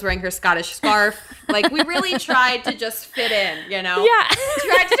aunt was wearing her Scottish scarf. Like, we really tried to just fit in, Yeah.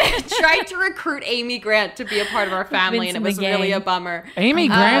 Tried to recruit Amy Grant to be a part of our family, and it was really a bummer. Amy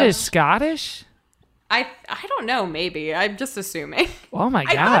Grant is Scottish? I don't know, maybe. I'm just assuming. Oh my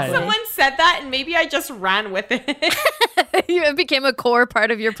God. I thought someone said that, and maybe I just ran with it. It became a core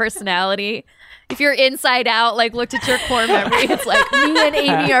part of your personality. If you're inside out, like, looked at your core memory, it's like, me and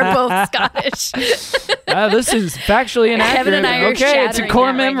Amy are both Scottish. This is factually inaccurate. Kevin and I are okay, it's a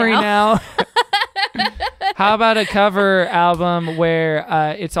core memory now. How about a cover album where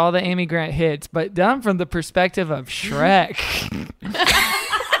it's all the Amy Grant hits, but done from the perspective of Shrek?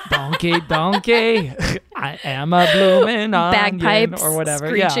 Donkey, I am a bloomin' onion, bagpipes or whatever,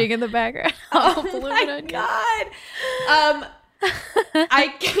 screeching in the background. Oh my God.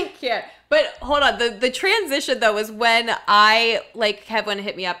 I can't. But hold on, the transition though was when Kevin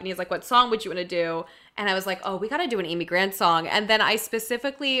hit me up and he's like, "What song would you want to do?" And I was like, "Oh, we got to do an Amy Grant song." And then I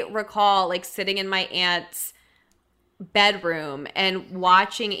specifically recall like sitting in my aunt's bedroom and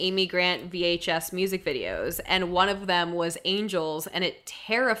watching Amy Grant VHS music videos, and one of them was Angels, and it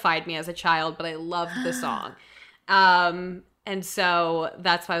terrified me as a child, but I loved the song. And so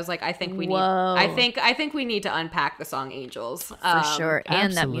that's why I was like, I think we need to unpack the song Angels. For sure.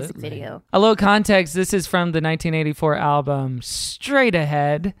 And that music Absolutely. video. A little context, this is from the 1984 album Straight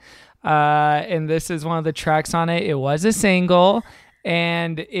Ahead. And this is one of the tracks on it. It was a single.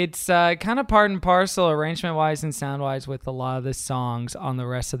 And it's kind of part and parcel, arrangement-wise and sound-wise, with a lot of the songs on the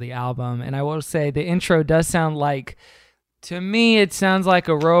rest of the album. And I will say the intro does sound like, to me, it sounds like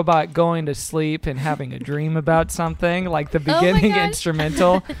a robot going to sleep and having a dream about something, like the beginning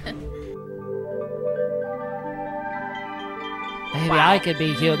instrumental. Maybe I could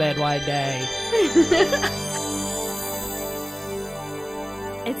be human one day.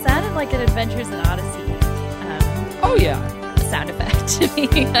 It sounded like an Adventures in Odyssey. Oh, yeah. Sound effect to me.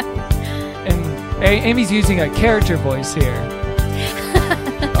 And Amy's using a character voice here.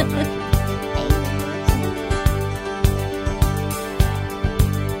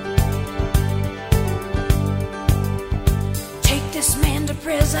 Take this man to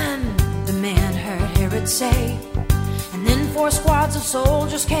prison, the man heard Herod say. And then 4 squads of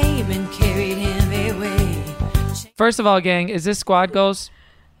soldiers came and carried him away. First of all, gang, is this Squad Goals?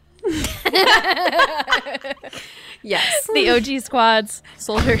 Yes. The OG squads,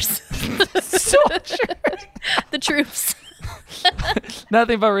 soldiers. The troops.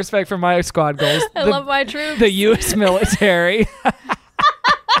 Nothing but respect for my Squad Goals. I love my troops. The U.S. military.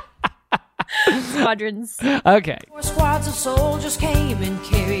 Squadrons. Okay. 4 squads of soldiers came and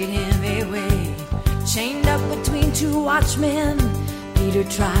carried him away. Chained up between 2 watchmen, Peter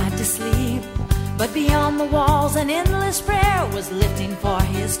tried to sleep. But beyond the walls an endless prayer was lifting for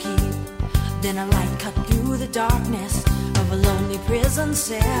his keep. Then a light cut through the darkness of a lonely prison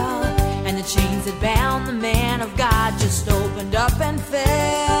cell, and the chains that bound the man of God just opened up and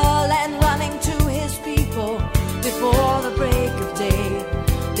fell. And running to his people before the break of day,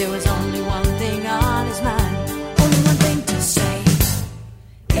 there was only one thing on his mind, only one thing to say.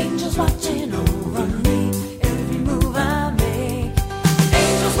 Angels watching over me, every move I make.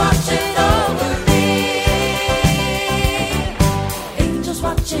 Angels watching over me. Angels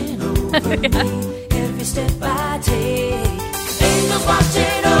watching over me, every step I take. Angels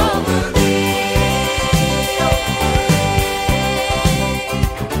watching over me.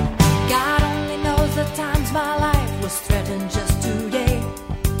 God only knows the times my life was threatened just today.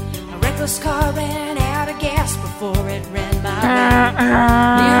 A reckless car ran out of gas before it ran my way.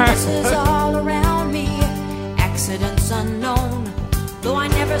 Illnesses all around me, accidents unknown. Though I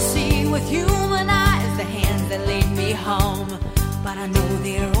never see with human eyes the hands that lead me home, but I know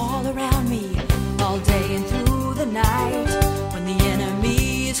they're all around me, all day and through the night. When the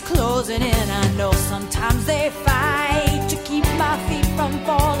enemy is closing in, I know sometimes they fight to keep my feet from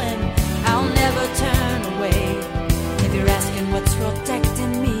falling. I'll never turn away. If you're asking what's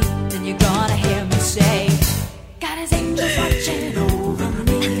protecting me, then you're gonna hear me say, God is angels watching over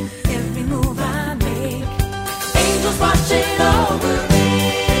me, every move I make. Angels watching over me.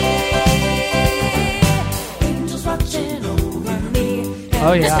 Angels watching over me.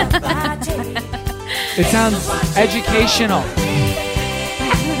 Oh, yeah. It sounds educational.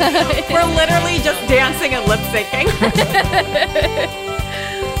 We're literally just dancing and lip syncing.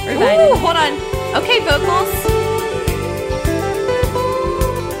 Ooh, hold on. Okay, vocals.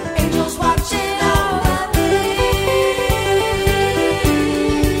 Angels watching over me.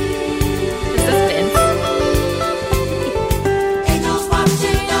 Is this Vince? Angels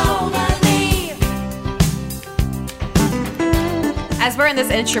watching over me. As we're in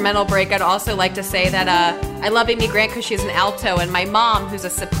this instrumental break, I'd also like to say that I love Amy Grant because she's an alto, and my mom, who's a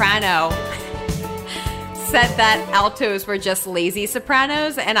soprano, said that altos were just lazy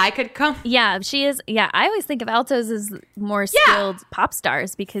sopranos, and I could come. Yeah, she is. Yeah, I always think of altos as more skilled pop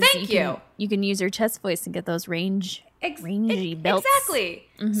stars because you can use your chest voice and get those rangy belts. Exactly.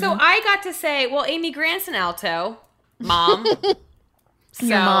 Mhm. So I got to say, well, Amy Grant's an alto, Mom.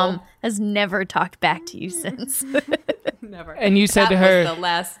 Your mom has never talked back to you since. Never. And you said that to her, was the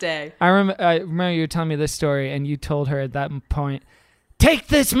last day. I remember you were telling me this story, and you told her at that point, take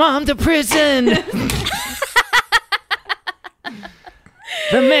this mom to prison.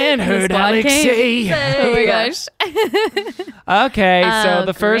 The man heard Alexei. Oh my gosh. Okay, so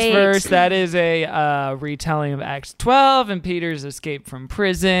the first great. verse, that is a retelling of Acts 12 and Peter's escape from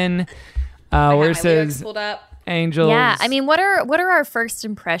prison. Where it says pulled up. Angels. Yeah, I mean, what are our first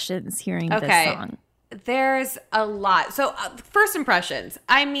impressions hearing this song? There's a lot. So first impressions.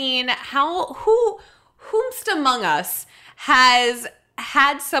 I mean, whomst among us has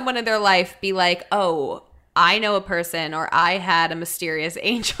had someone in their life be like, oh, I know a person, or I had a mysterious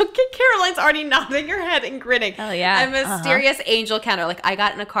angel. Caroline's already nodding her head and grinning. Oh, yeah. A mysterious angel counter. Like, I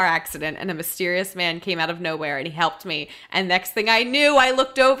got in a car accident and a mysterious man came out of nowhere and he helped me. And next thing I knew, I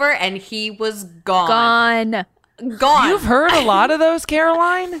looked over and he was gone. Gone. You've heard a lot of those,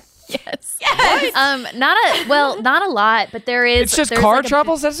 Caroline? Yes. Yes. Not a lot, but there is. It's just there's car like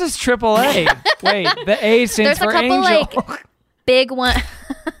troubles? That's just AAA. Wait, the A stands there's a for couple angel. like big one.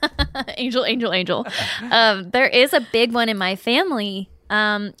 Angel. There is a big one in my family.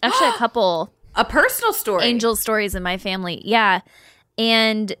 Actually, a couple. A personal story. Angel stories in my family. Yeah.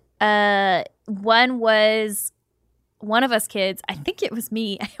 And one was one of us kids, I think it was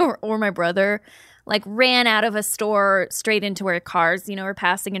me or my brother, like ran out of a store straight into where cars, were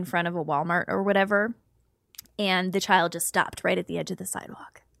passing in front of a Walmart or whatever. And the child just stopped right at the edge of the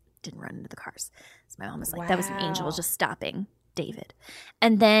sidewalk. Didn't run into the cars. So my mom was like, that was an angel just stopping David.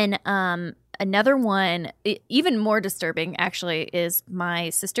 And then another one, even more disturbing actually, is my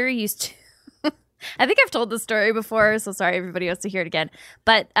sister used to I think I've told this story before, so sorry everybody else to hear it again.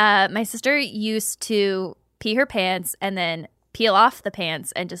 But my sister used to pee her pants and then peel off the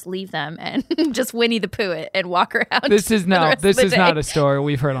pants and just leave them and just Winnie the Pooh it and walk around. This is not a story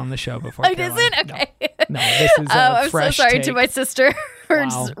we've heard on the show before. It isn't? Okay. No, this is I'm fresh so sorry take. to my sister for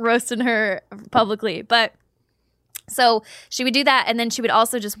just roasting her publicly. But so she would do that, and then she would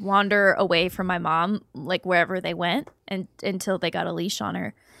also just wander away from my mom, like wherever they went, and until they got a leash on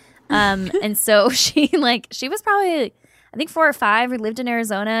her. And so she was probably, I think 4 or 5. We lived in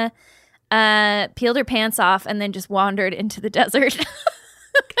Arizona. Peeled her pants off and then just wandered into the desert.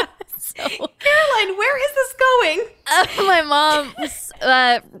 Caroline, where is this going? My mom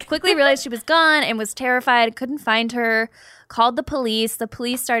quickly realized she was gone and was terrified, couldn't find her, called the police. The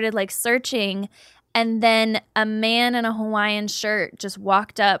police started searching, and then a man in a Hawaiian shirt just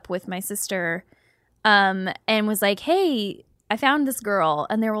walked up with my sister and was like, hey, I found this girl,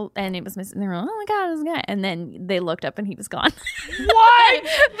 and it was missing. They were like, oh my God, this guy. And then they looked up and he was gone. What?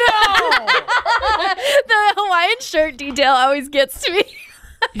 No. The Hawaiian shirt detail always gets to me.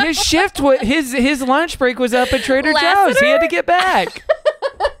 His shift, his lunch break was up at Trader Joe's. He had to get back.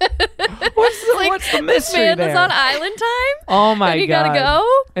 What's the mystery this man there? was on island time. Oh my and God. Gotta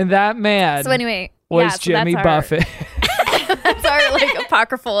go. And that man. So anyway, was Jimmy Buffett. That's our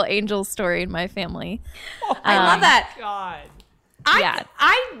apocryphal angel story in my family. I love that. God.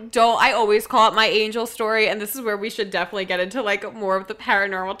 I always call it my angel story, and this is where we should definitely get into more of the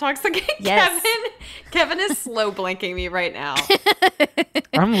paranormal talks. Yes. Kevin is slow blinking me right now.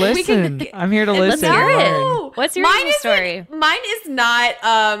 I'm listening. I'm here to listen. Let's hear it. What's your angel story? Mine is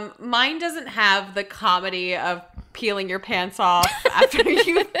not. Mine doesn't have the comedy of peeling your pants off after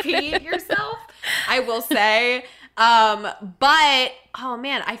you peed yourself. I will say. But oh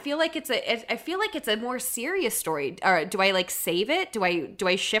man, I feel like it's a more serious story. Or do I save it? Do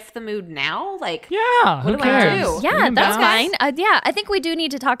I shift the mood now? Yeah, what do I do? Yeah, that's fine. I think we do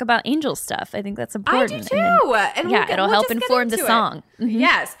need to talk about angel stuff. I think that's important. I do too. And it'll help inform the song. Mm-hmm.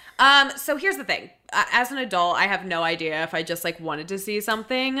 Yes. So here's the thing. As an adult, I have no idea if I just wanted to see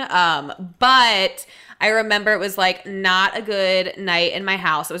something. But I remember it was not a good night in my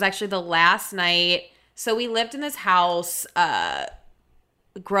house. It was actually the last night. So we lived in this house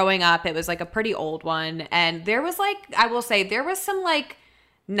growing up. It was a pretty old one. And there was I will say there was some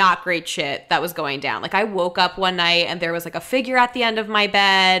not great shit that was going down. I woke up one night and there was a figure at the end of my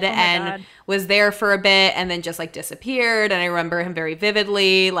bed and was there for a bit and then just disappeared. And I remember him very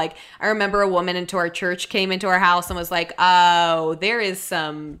vividly. I remember a woman into our church came into our house and was like, oh, there is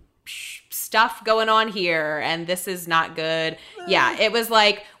some stuff going on here and this is not good. Yeah, it was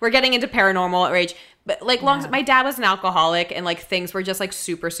we're getting into paranormal rage. But my dad was an alcoholic and things were just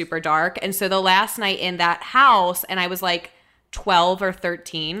super, super dark. And so the last night in that house, and I was 12 or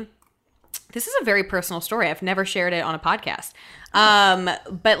 13. This is a very personal story. I've never shared it on a podcast.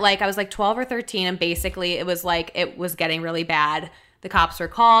 But I was 12 or 13, and basically it was it was getting really bad. The cops were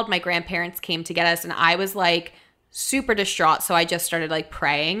called. My grandparents came to get us, and I was super distraught. So I just started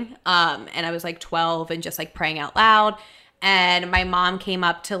praying. And I was 12 and just praying out loud. And my mom came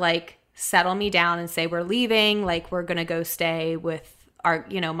up to settle me down and say, we're leaving. We're going to go stay with our,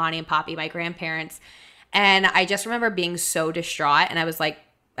 Monty and Poppy, my grandparents. And I just remember being so distraught. And I was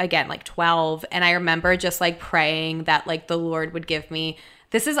again, 12. And I remember just praying that the Lord would give me,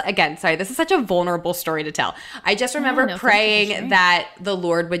 this is such a vulnerable story to tell. I just remember praying that the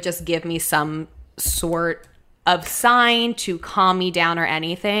Lord would just give me some sort of sign to calm me down or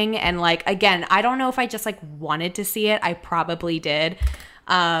anything. And again, I don't know if I just wanted to see it. I probably did.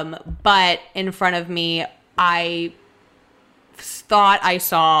 But in front of me, I thought I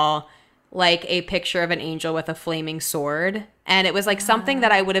saw like a picture of an angel with a flaming sword. And it was like something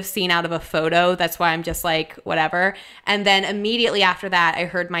that I would have seen out of a photo. That's why I'm just like, whatever. And then immediately after that, I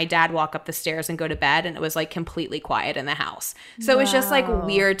heard my dad walk up the stairs and go to bed, and it was like completely quiet in the house. So it was just like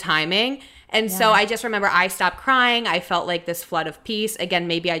weird timing. And so I just remember I stopped crying. I felt like this flood of peace. Again,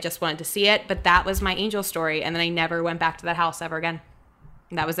 maybe I just wanted to see it, but that was my angel story. And then I never went back to that house ever again.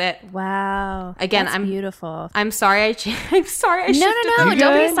 And that was it. Wow. Again, That's beautiful. I'm sorry. I'm sorry. I No.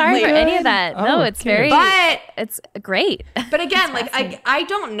 Don't be sorry for any of that. No, it's very. But it's great. But again, like I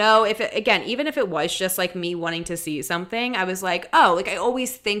don't know if it, again, even if it was just like me wanting to see something, I was like, oh, like I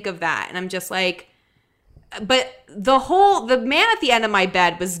always think of that, and I'm just like. But the man at the end of my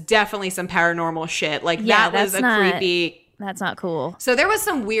bed was definitely some paranormal shit. Like that was creepy. That's not cool. So there was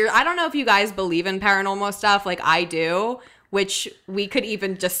some weird. I don't know if you guys believe in paranormal stuff, like I do. Which we could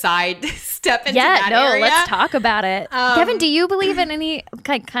even decide step into that area. Let's talk about it. Kevin, do you believe in any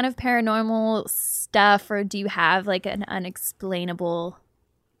kind of paranormal stuff, or do you have like an unexplainable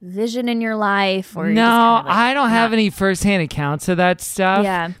vision in your life? Or no, I don't have any firsthand accounts of that stuff.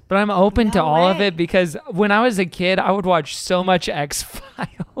 Yeah, but I'm open to all of it because when I was a kid, I would watch so much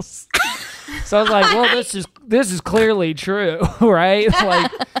X-Files. So I was like, well, this is clearly true, right?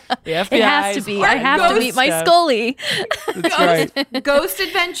 Like the FBI. It has to be. I have to meet my Scully. That's right. Ghost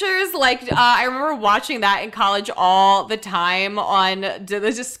Adventures. Like I remember watching that in college all the time on the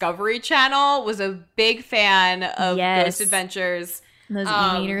Discovery Channel. Was a big fan of Ghost Adventures. Those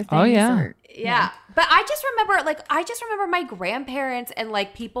e-meter things. Oh yeah. Yeah. But I just remember my grandparents and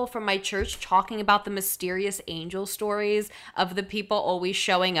like people from my church talking about the mysterious angel stories of the people always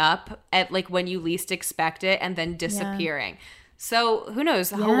showing up at like when you least expect it and then disappearing. So who knows?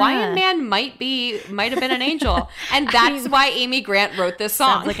 Hawaiian Man might have been an angel. And that's why Amy Grant wrote this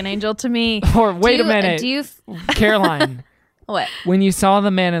song. Sounds like an angel to me. Or wait a minute. Caroline. What? When you saw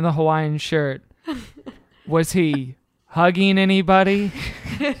the man in the Hawaiian shirt, was he hugging anybody?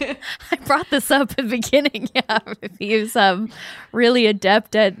 I brought this up at the beginning. Yeah, if he was really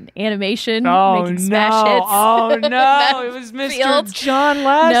adept at animation, making smash hits. Oh no! It was Mr. John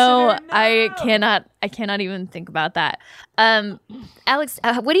Lasseter. No, I cannot even think about that. Alex,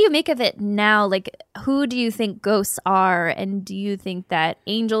 what do you make of it now? Like, who do you think ghosts are, and do you think that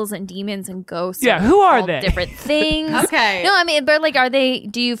angels and demons and ghosts? Who are all they? Different things. Okay. No, I mean, but like, are they?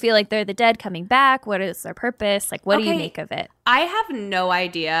 Do you feel like they're the dead coming back? What is their purpose? Like, what do you make of it? I have no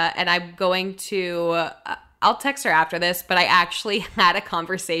idea, and I'm going to. I'll text her after this, but I actually had a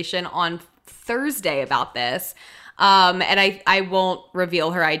conversation on Thursday about this. And I won't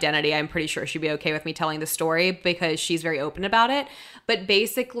reveal her identity. I'm pretty sure she'd be okay with me telling the story because she's very open about it. But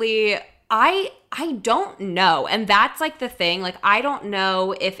basically, I don't know. And that's like the thing. Like, I don't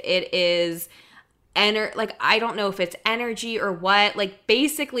know if it is I don't know if it's energy or what. Like,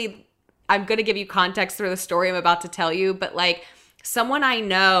 basically, I'm going to give you context through the story I'm about to tell you. But like, someone I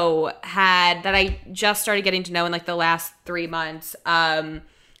know that I just started getting to know in like the last 3 months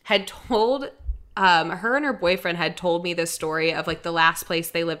had told her and her boyfriend had told me this story of like the last place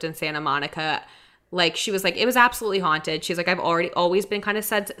they lived in Santa Monica. Like, she was like, it was absolutely haunted. She's like, I've always been kind of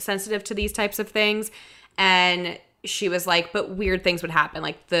sensitive to these types of things. And she was like, but weird things would happen.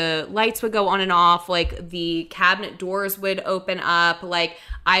 Like, the lights would go on and off. Like, the cabinet doors would open up. Like,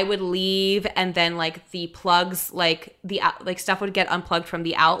 I would leave, and then like the plugs, like stuff would get unplugged from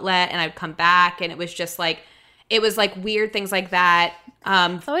the outlet, and I'd come back, and it was just like, it was like weird things like that.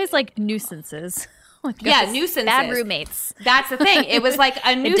 It's always like nuisances. Nuisances. Bad roommates. That's the thing. It was like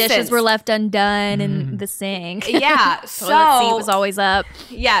a nuisance. The dishes were left undone in the sink. Yeah. So the seat was always up.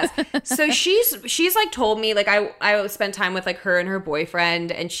 Yes. So she's like told me, like, I spent time with like her and her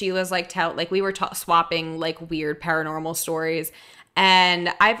boyfriend, and she was like we were swapping like weird paranormal stories.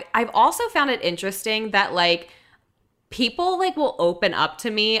 And I've also found it interesting that like people like will open up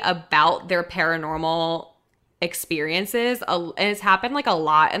to me about their paranormal experiences, and it's happened like a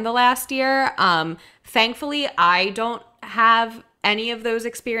lot in the last year. Thankfully, I don't have any of those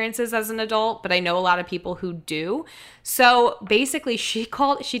experiences as an adult, but I know a lot of people who do. So basically, she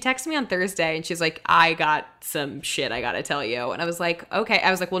texted me on Thursday, and she's like, I got some shit I gotta tell you. And I was like, okay.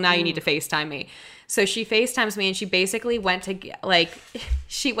 I was like, well, now you need to FaceTime me. So she FaceTimes me, and she basically went to get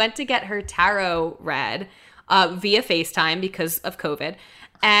her tarot read via FaceTime because of COVID.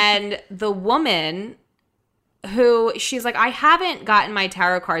 And the woman who, she's like, I haven't gotten my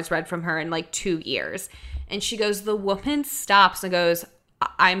tarot cards read from her in like 2 years. And she goes, the woman stops and goes,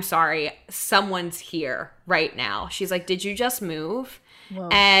 I'm sorry, someone's here right now. She's like, did you just move? Whoa.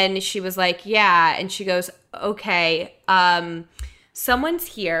 And she was like, yeah. And she goes, okay, someone's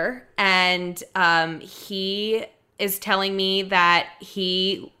here, and he is telling me that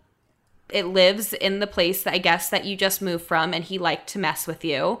he it lives in the place that I guess that you just moved from, and he liked to mess with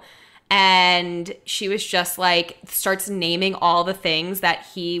you. And she was just like, starts naming all the things that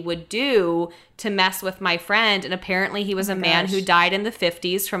he would do to mess with my friend. And apparently he was a man who died in the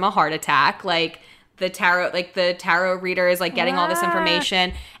 50s from a heart attack. Like the tarot reader is like getting all this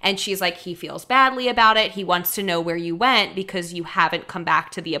information. And she's like, he feels badly about it. He wants to know where you went because you haven't come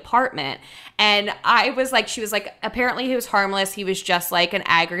back to the apartment. And I was like, she was like, apparently he was harmless. He was just like an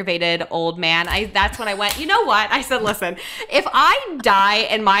aggravated old man. That's when I went, you know what? I said, listen, if I die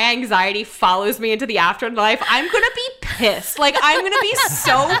and my anxiety follows me into the afterlife, I'm going to be pissed. Like, I'm going to be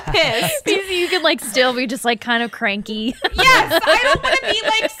so pissed. You can like still be just like kind of cranky. Yes. I don't want to be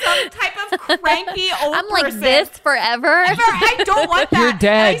like some type of cranky old I'm like person. this forever. I don't want that. You're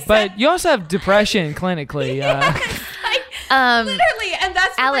dead, but you also have depression clinically. Literally. And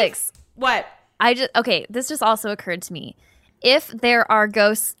that's Alex. What? This just also occurred to me. If there are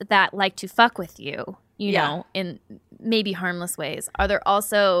ghosts that like to fuck with you, you know, in maybe harmless ways, are there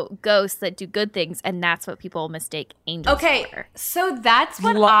also ghosts that do good things, and that's what people mistake angels for? So that's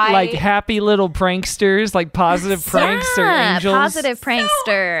what like happy little pranksters, like positive pranks or angels. Positive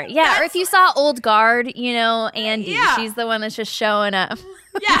prankster. Or if you saw Old Guard, you know, Andy, she's the one that's just showing up.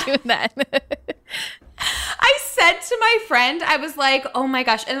 Doing that. I said to my friend, I was like, oh my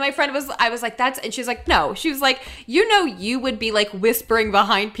gosh. And my friend I was like, and she's like, no. She was like, you know, you would be like whispering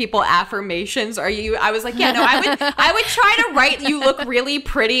behind people affirmations. I was like, yeah, no, I would try to write, you look really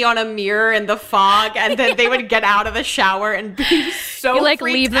pretty on a mirror in the fog. And then they would get out of the shower and be so you like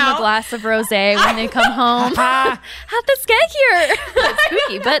freaked leave them out. a glass of rosé when they come home. How'd this get here? That's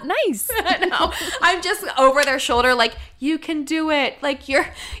spooky, but nice. No, I'm just over their shoulder like, you can do it. Like you're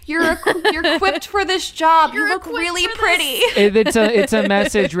equipped for this job. You look really pretty. It's a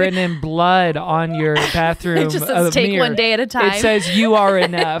message written in blood on your bathroom. It just says, take mirror. one day at a time. It says, you are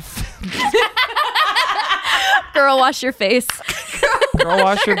enough. Girl, wash your face. Girl,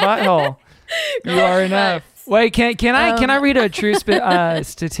 wash your butthole. You are enough. Wait, can I read a true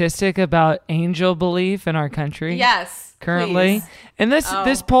statistic about angel belief in our country? Yes. Currently, please. And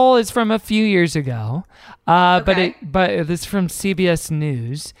this poll is from a few years ago, but this is from CBS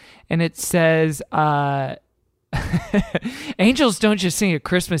News, and it says angels don't just sing at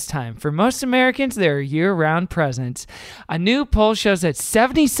Christmas time. For most Americans, they're a year-round presence. A new poll shows that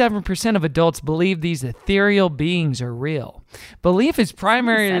 77% of adults believe these ethereal beings are real. Belief is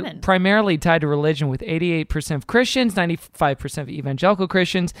primarily tied to religion, with 88% of Christians, 95% of evangelical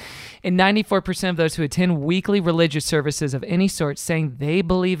Christians, and 94% of those who attend weekly religious services of any sort saying they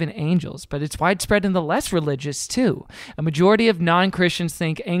believe in angels. But it's widespread in the less religious, too. A majority of non-Christians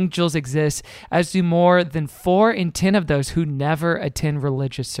think angels exist, as do more than 4 in 10 of those who never attend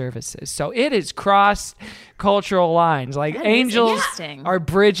religious services. So it is crossed cultural lines. Like angels are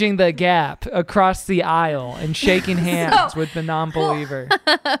bridging the gap across the aisle and shaking hands with the non-believer.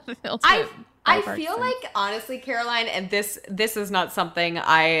 I feel like, honestly, Caroline, and this is not something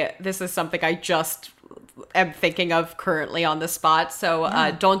this is something I just am thinking of currently on the spot.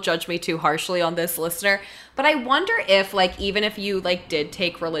 So don't judge me too harshly on this, listener. But I wonder if, like, even if you like did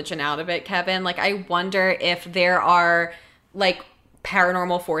take religion out of it, Kevin, like, I wonder if there are like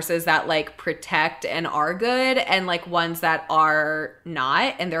paranormal forces that like protect and are good, and like ones that are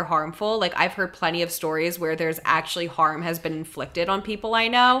not and they're harmful. Like, I've heard plenty of stories where there's actually harm has been inflicted on people I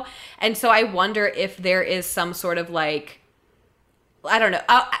know. And so I wonder if there is some sort of like, I don't know.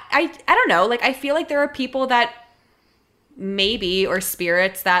 I don't know. Like, I feel like there are people that maybe, or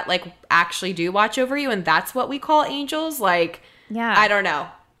spirits that like actually do watch over you, and that's what we call angels. Like, I don't know.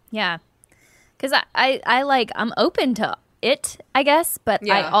 Yeah. Because I'm open to it, I guess, but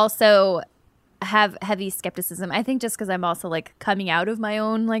I also have heavy skepticism. I think just because I'm also like coming out of my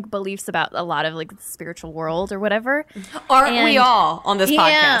own like beliefs about a lot of like the spiritual world or whatever. Aren't we all on this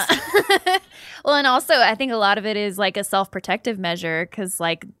podcast? Well, and also I think a lot of it is like a self-protective measure, because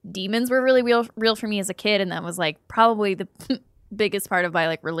like demons were really real for me as a kid, and that was like probably the biggest part of my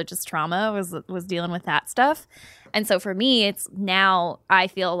like religious trauma was dealing with that stuff. And so for me, it's now I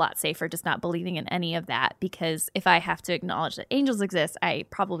feel a lot safer just not believing in any of that, because if I have to acknowledge that angels exist, I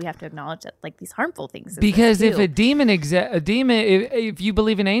probably have to acknowledge that like these harmful things exist. Because if a demon if you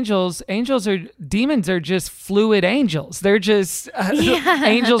believe in angels demons are just fluid angels. They're just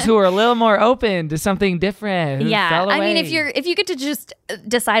angels who are a little more open to something different. Yeah, I mean, if you get to just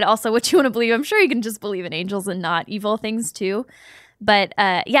decide also what you want to believe, I'm sure you can just believe in angels and not evil things too. But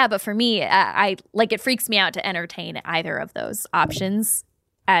but for me, I like, it freaks me out to entertain either of those options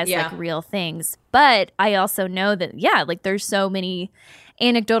as like real things. But I also know that like there's so many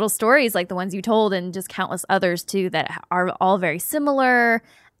anecdotal stories like the ones you told, and just countless others too, that are all very similar.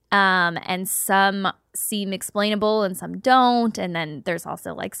 And some seem explainable and some don't. And then there's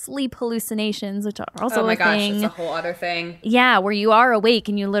also like sleep hallucinations, which are also a thing. It's a whole other thing. Yeah, where you are awake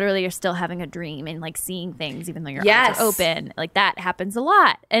and you literally are still having a dream and like seeing things even though your eyes are open. Like that happens a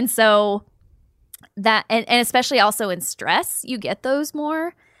lot. And so that, and especially also in stress, you get those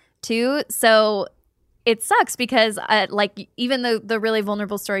more too. So it sucks because like even the really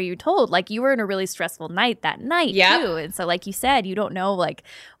vulnerable story you told, like you were in a really stressful night that night too. And so like you said, you don't know like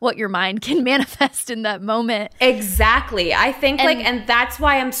what your mind can manifest in that moment. Exactly. I think and that's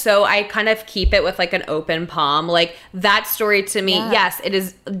why I kind of keep it with like an open palm. Like that story to me, yes, it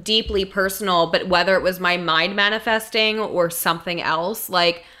is deeply personal, but whether it was my mind manifesting or something else,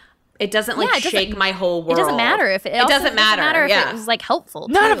 like it doesn't shake my whole world. It doesn't matter if it doesn't matter if it was like helpful.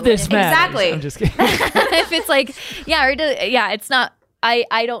 None of this matters. Exactly. I'm just kidding. If it's like, it's not.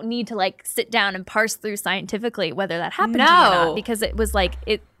 I don't need to like sit down and parse through scientifically whether that happened to you or not, because it was like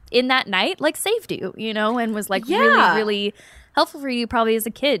it in that night like saved you, and was like really, really helpful for you probably as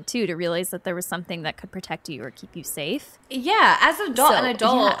a kid too to realize that there was something that could protect you or keep you safe. Yeah, as an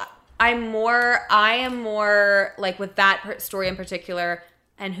adult, I am more like with that story in particular.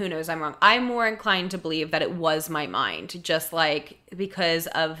 And who knows, I'm wrong. I'm more inclined to believe that it was my mind, just like because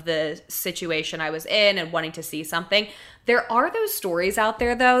of the situation I was in and wanting to see something. There are those stories out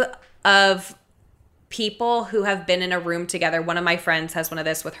there, though, of people who have been in a room together. One of my friends has one of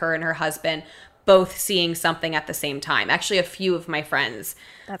this with her and her husband, both seeing something at the same time. Actually, a few of my friends,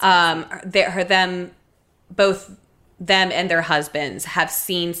 them and their husbands have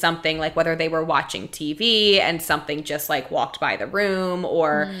seen something, like whether they were watching TV and something just like walked by the room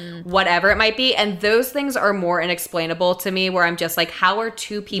or whatever it might be. And those things are more inexplainable to me, where I'm just like, how are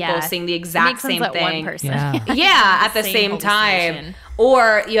two people seeing the exact same thing? One person. At the same time.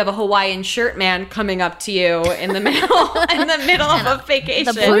 Or you have a Hawaiian shirt man coming up to you in the middle of a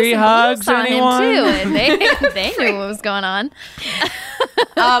vacation. The free hugs, on anyone? him too, and they knew what was going on.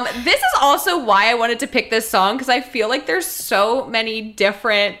 This is also why I wanted to pick this song, because I feel like there's so many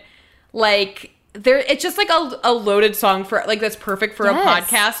different, like, it's just like a loaded song for like that's perfect for a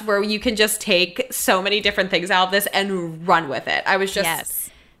podcast where you can just take so many different things out of this and run with it. I was just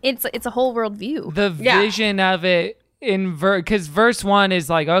it's a whole world view. The vision of it in because verse 1 is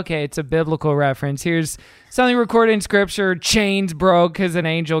like, okay, it's a biblical reference. Here's something recorded in scripture. Chains broke because an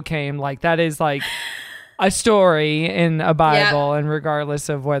angel came. Like that is like a story in a Bible, and regardless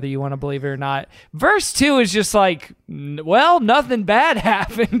of whether you want to believe it or not. Verse 2 is just like, well, nothing bad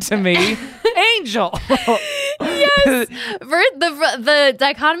happened to me. Angel. Yes. The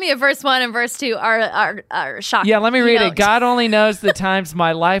dichotomy of verse 1 and verse 2 are shocking. Yeah, let me read it. God only knows the times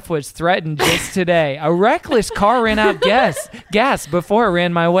my life was threatened just today. A reckless car ran out gas before it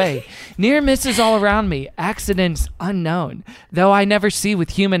ran my way. Near misses all around me. Accidents unknown. Though I never see with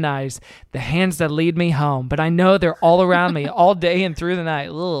human eyes the hands that lead me home. But I know they're all around me all day and through the night.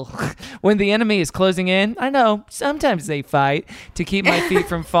 Ugh. When the enemy is closing in, I know sometimes they fight to keep my feet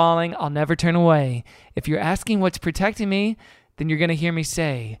from falling. I'll never turn away. If you're asking what's protecting me, then you're going to hear me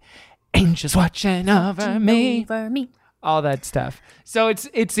say, angels watching over me. All that stuff. So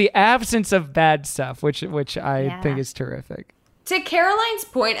it's the absence of bad stuff, which I think is terrific. To Caroline's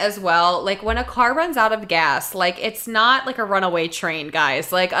point as well, like when a car runs out of gas, like it's not like a runaway train,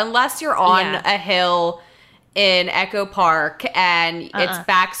 guys. Like unless you're on a hill in Echo Park and it's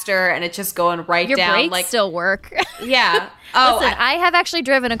Baxter and it's just going right Your down. Your brakes like still work. Yeah. Listen, I have actually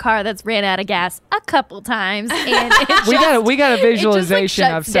driven a car that's ran out of gas a couple times, and we got a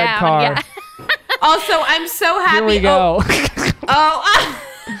visualization of said car. Yeah. Also, I'm so happy. Here we go.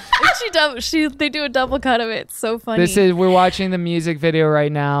 They do a double cut of it. It's so funny. We're watching the music video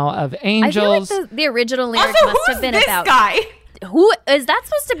right now of Angels. I feel like the original lyric also, must have been this about guy. Who is that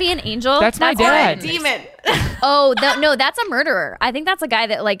supposed to be an angel? That's my dad. Or a demon. No, that's a murderer. I think that's a guy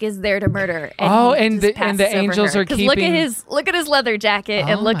that like is there to murder. And the angels are keeping. Look at his leather jacket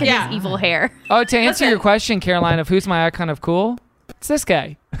and look at his evil hair. Oh, to answer your question, Caroline, of who's my icon of cool, it's this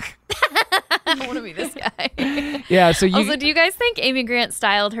guy. I want to be this guy. Yeah. So also, do you guys think Amy Grant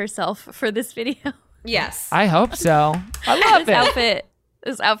styled herself for this video? Yes. I hope so. I love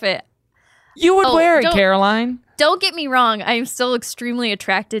This outfit. You would wear it, Caroline. Don't get me wrong. I am still extremely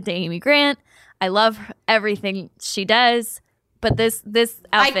attracted to Amy Grant. I love everything she does. But this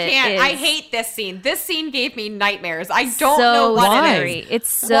outfit I hate this scene. This scene gave me nightmares. I don't know what it is. It's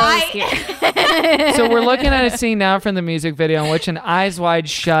so scary. So we're looking at a scene now from the music video in which an eyes wide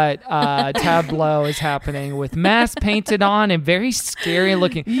shut tableau is happening with masks painted on and very scary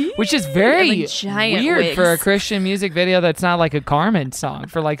looking, which is very weird for a Christian music video that's not like a Carmen song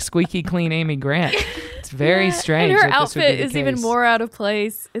for like squeaky clean Amy Grant. It's very strange. And her that this would be outfit the is even case. more out of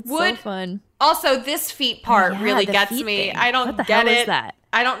place. It's so fun. Also, this feet part Yeah, really the gets feet me. thing. I don't What the get hell it. is that?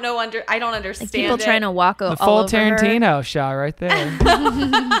 I don't know. I don't understand. Like people it. trying to walk The all full over Tarantino shot right there.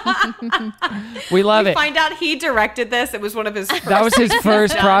 We love it. Find out he directed this. It was one of his. That was his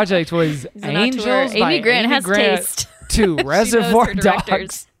first project. Was an Angels auteur. by Amy Grant has Grant taste. to Reservoir her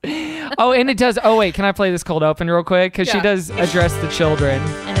directors. Dogs. Oh, and it does. Oh wait, can I play this cold open real quick? Because she does address the children.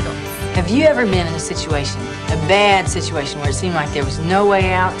 And adults. Have you ever been in a situation, a bad situation, where it seemed like there was no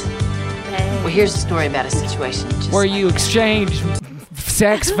way out? Well, here's a story about a situation. Where you exchange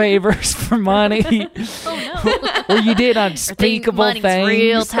sex favors for money. Oh no. Where you did unspeakable money's things.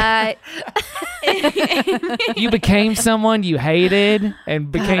 real tight. You became someone you hated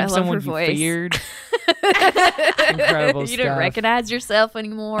and became I love someone her you voice. feared. Incredible You stuff. didn't recognize yourself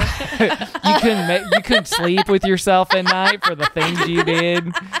anymore. You couldn't sleep with yourself at night for the things you did.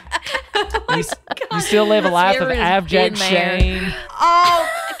 You still live a life of Spirit has abject been there. shame. Oh,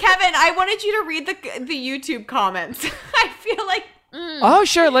 Kevin, I wanted you to read the YouTube comments. I feel like. Oh,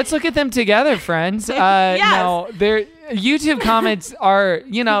 sure. Let's look at them together, friends. No, their YouTube comments are,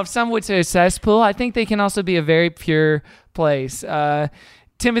 some would say a cesspool. I think they can also be a very pure place.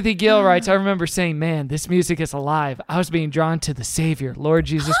 Timothy Gill writes, I remember saying, man, this music is alive. I was being drawn to the Savior, Lord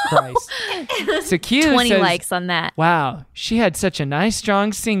Jesus Christ. Q 20 says, likes on that. wow, she had such a nice,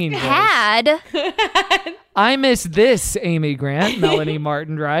 strong singing voice. Had I miss this, Amy Grant, Melanie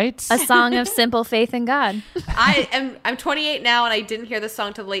Martin writes. a song of simple faith in God. I'm 28 now, and I didn't hear this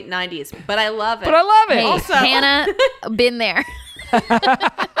song till the late 90s, but I love it. Hey, Also, Hannah, been there.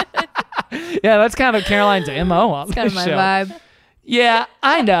 Yeah, that's kind of Caroline's MO on It's kind this of my show. vibe. Yeah,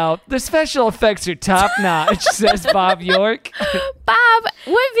 I know. The special effects are top notch, says Bob York. Bob,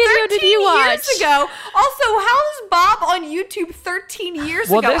 what video did you watch? years ago. Also, how is Bob on YouTube 13 years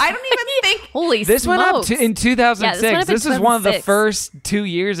Well, ago? this- I don't even think. Holy This went up smokes. in 2006. Yeah, this is one of the first 2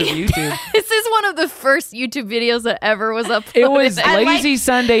 years of YouTube. This is one of the first YouTube videos that ever was uploaded. It was Lazy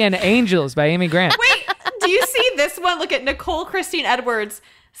Sunday and Angels by Amy Grant. Wait, do you see this one? Look at Nicole Christine Edwards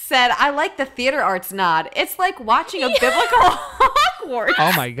said, I like the theater arts nod. It's like watching a biblical Hogwarts.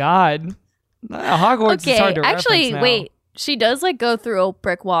 Oh my God. Hogwarts is hard to actually, reference now. wait. She does go through a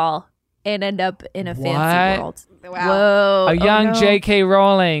brick wall and end up in a fancy What? world. Wow. Whoa. A young no. J.K.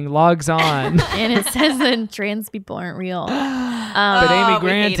 Rowling logs on. And it says that trans people aren't real. But Amy we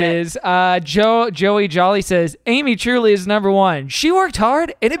Grant hate it. is. Joey Jolly says, Amy truly is number one. She worked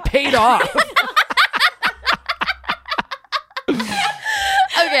hard and it paid off.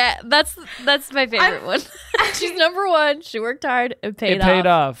 Okay, that's my favorite one. She's number one. She worked hard. It paid It off. paid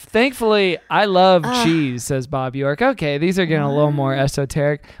off. Thankfully, I love cheese, says Bob York. Okay, these are getting a little more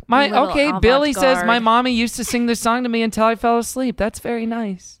esoteric. Little Billy says, avant-garde. my mommy used to sing this song to me until I fell asleep. That's very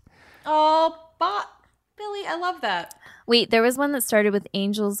nice. Oh, Billy, I love that. Wait, there was one that started with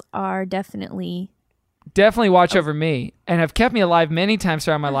 "Angels are definitely." Definitely watch over me and have kept me alive many times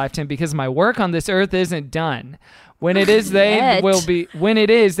throughout my lifetime because my work on this earth isn't done. When it is, they will be. When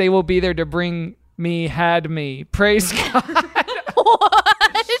it is, they will be there to bring me, had me. Praise God.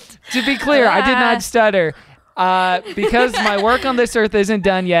 What? To be clear, I did not stutter. Because my work on this earth isn't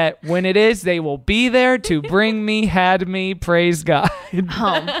done yet. When it is, they will be there to bring me, had me. Praise God.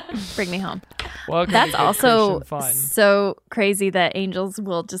 Home. Bring me home. Welcome That's to Good also Christian Fun. so crazy that angels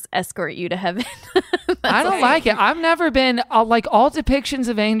will just escort you to heaven. I don't like it. I've never been like all depictions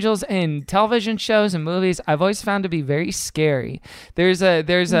of angels in television shows and movies. I've always found to be very scary. There's an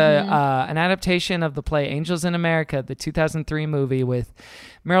adaptation of the play Angels in America, the 2003 movie with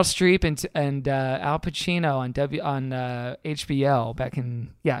Meryl Streep and Al Pacino on HBO back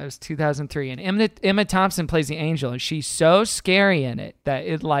in it was 2003. And Emma Thompson plays the angel, and she's so scary in it that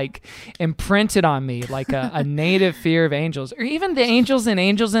it like imprinted on me like a native fear of angels, or even the angels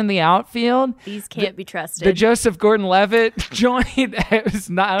in the Outfield. These can't be trusted. The Joseph Gordon-Levitt joint. It was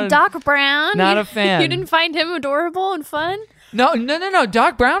not Doc Brown. Not a fan. You didn't find him adorable and fun? No.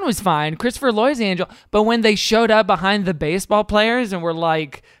 Doc Brown was fine. Christopher Lloyd's the angel. But when they showed up behind the baseball players and were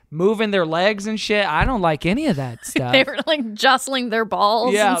like moving their legs and shit, I don't like any of that stuff. They were like jostling their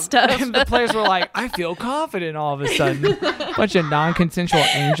balls and stuff. And the players were like, I feel confident all of a sudden. Bunch of non-consensual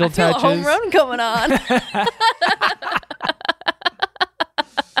angel Feel touches. a home run coming on.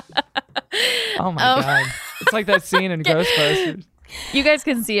 Oh my God. It's like that scene in Ghostbusters. You guys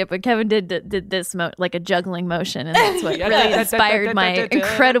can see it, but Kevin did this like a juggling motion, and that's what really inspired my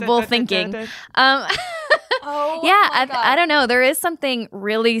incredible thinking. I don't know. There is something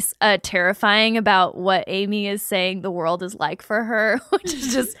really terrifying about what Amy is saying the world is like for her, which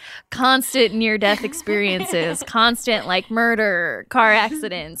is just constant near-death experiences, constant like murder, car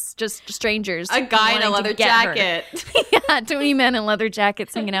accidents, just strangers. A guy in a leather jacket. Yeah, 20 men in leather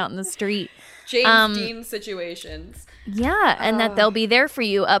jackets hanging out in the street. James Dean situations. Yeah, and that they'll be there for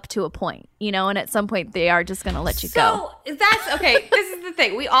you up to a point, you know, and at some point they are just going to let you go. So that's okay. This is the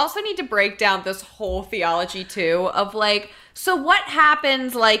thing. We also need to break down this whole theology too of like, so what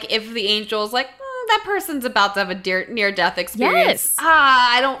happens like if the angel's like, that person's about to have a near-death experience. Yes.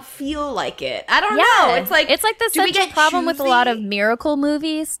 I don't feel like it. I don't know. It's like the central problem with a lot of miracle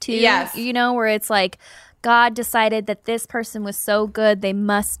movies too. Yes. You know, where it's like, God decided that this person was so good they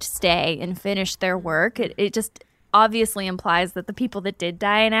must stay and finish their work. It just obviously implies that the people that did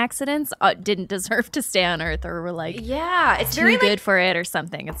die in accidents didn't deserve to stay on Earth or were like it's too very good for it or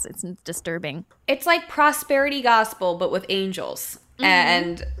something. It's disturbing. It's like prosperity gospel but with angels.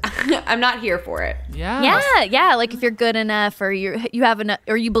 And I'm not here for it. Yeah. Like if you're good enough, or you have enough,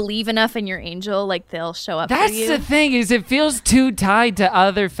 or you believe enough in your angel, like they'll show up. That's for you. the thing, is it feels too tied to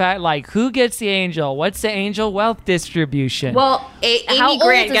other like who gets the angel? What's the angel wealth distribution? Well, Amy How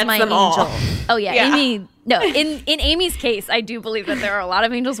Grant old is gets my them angel? all. Oh yeah, Amy. No, in Amy's case, I do believe that there are a lot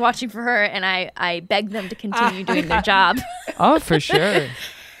of angels watching for her, and I beg them to continue doing their job. Oh, for sure.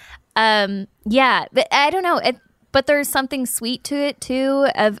 Yeah, but I don't know. But there's something sweet to it too,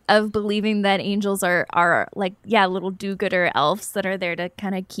 of believing that angels are like little do-gooder elves that are there to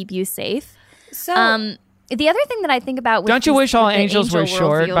kind of keep you safe. So the other thing that I think about, don't you wish all angels were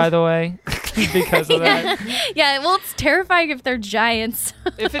short, by the way, because of that? Yeah, well, it's terrifying if they're giants.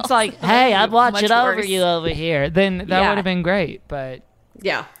 If it's like, hey, I'm watching over worse. you over here, then that would have been great. But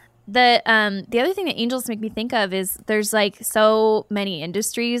yeah. The other thing that angels make me think of is there's like so many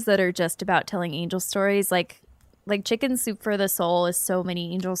industries that are just about telling angel stories, like Chicken Soup for the Soul is so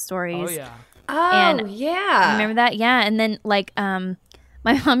many angel stories. Oh yeah. Oh yeah. Remember that? Yeah. And then like my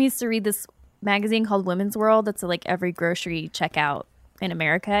mom used to read this magazine called Women's World that's like every grocery checkout in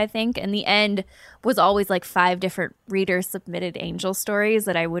America, I think. And the end was always like 5 different readers submitted angel stories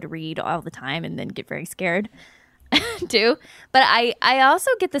that I would read all the time and then get very scared too. But I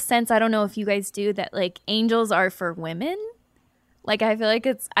also get the sense, I don't know if you guys do, that like angels are for women. Like, I feel like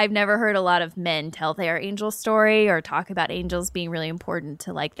I've never heard a lot of men tell their angel story or talk about angels being really important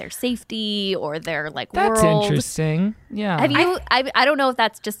to, like, their safety or their, like, world. That's interesting. Yeah. Have you, I don't know if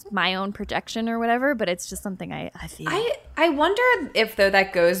that's just my own projection or whatever, but it's just something I feel. I wonder if, though,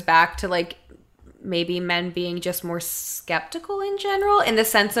 that goes back to, like, maybe men being just more skeptical in general, in the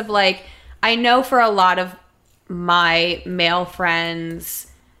sense of, like, I know for a lot of my male friends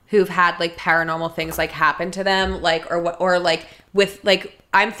who've had like paranormal things like happen to them, like or like with like,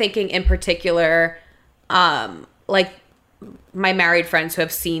 I'm thinking in particular like my married friends who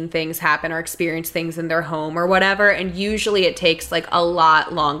have seen things happen or experienced things in their home or whatever, and usually it takes like a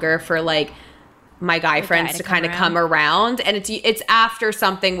lot longer for like my guy friends to kind of come around, and it's after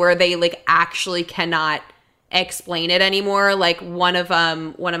something where they like actually cannot explain it anymore. Like one of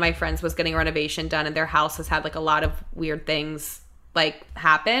my friends was getting a renovation done and their house has had like a lot of weird things like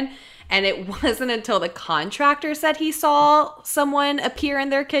happen, and it wasn't until the contractor said he saw someone appear in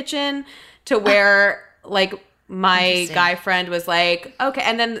their kitchen to where like my guy friend was like, okay,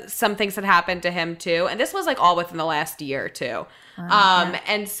 and then some things had happened to him too, and this was like all within the last year or two.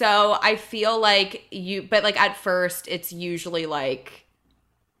 And so I feel like but like at first it's usually like,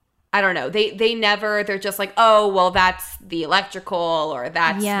 I don't know. They're just like, oh, well, that's the electrical or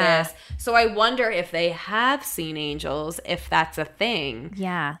that's this. So I wonder if they have seen angels, if that's a thing.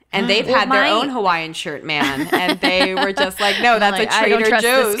 Yeah. And they've had their own Hawaiian shirt man, and they were just like, no, that's like, a Trader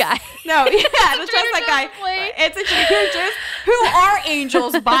Joe's. This guy. No, yeah, I don't trust that guy. It's a Trader Joe's, who are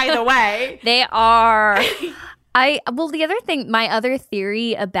angels, by the way. They are. The other thing, my other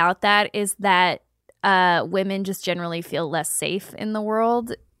theory about that is that women just generally feel less safe in the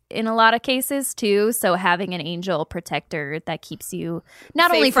world in a lot of cases too, so having an angel protector that keeps you not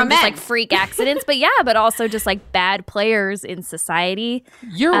safe only from men. just like freak accidents, but also just like bad players in society.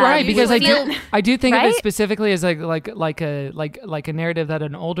 You're right, because I do think of right? it specifically as like a narrative that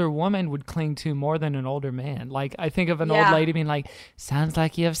an older woman would cling to more than an older man. Like I think of an old lady being like, "Sounds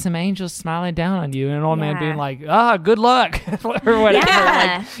like you have some angels smiling down on you," and an old man being like, "Good luck," or whatever.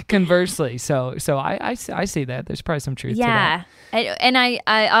 Like conversely, so I see that. There's probably some truth to that. And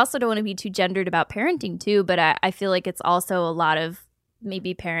I also don't want to be too gendered about parenting too, but I feel like it's also a lot of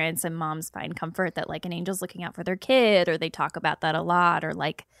maybe parents and moms find comfort that like an angel's looking out for their kid, or they talk about that a lot, or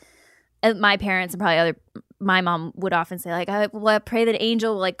like my parents and probably other my mom would often say, like, I pray that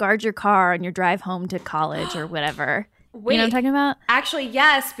angel will like guard your car on your drive home to college or whatever. Wait, you know what I'm talking about? Actually,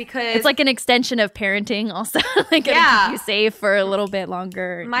 yes, because it's like an extension of parenting also. Like, it'll keep you safe for a little bit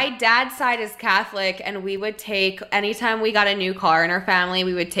longer. My dad's side is Catholic, and we would take, anytime we got a new car in our family,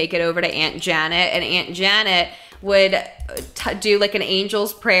 we would take it over to Aunt Janet, and Aunt Janet would do like an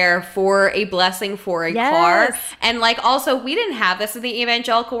angel's prayer for a blessing for a car. And like, also, we didn't have this in the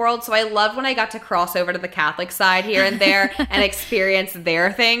evangelical world, so I loved when I got to cross over to the Catholic side here and there and experience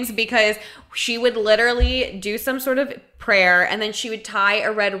their things, because she would literally do some sort of prayer, and then she would tie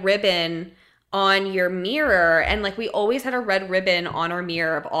a red ribbon on your mirror, and like we always had a red ribbon on our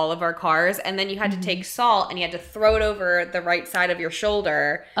mirror of all of our cars, and then you had to take salt and you had to throw it over the right side of your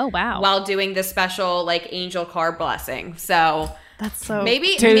shoulder. Oh wow. While doing the special like angel car blessing. So that's so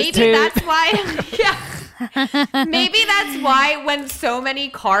maybe that's why maybe that's why when so many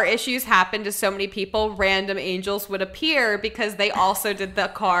car issues happen to so many people, random angels would appear, because they also did the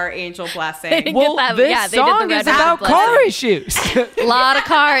car angel blessing. Well, this song is about car issues. A lot of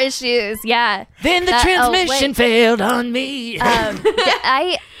car issues. Yeah. Then the transmission failed on me.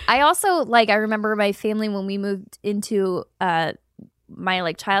 I also, like, I remember my family when we moved into my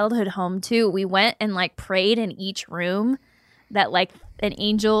like childhood home too, we went and like prayed in each room that like an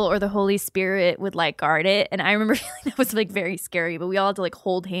angel or the Holy Spirit would like guard it. And I remember feeling that was like very scary, but we all had to like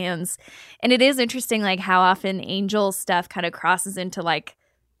hold hands. And it is interesting like how often angel stuff kind of crosses into like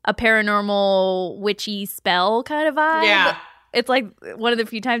a paranormal witchy spell kind of vibe. Yeah. It's like one of the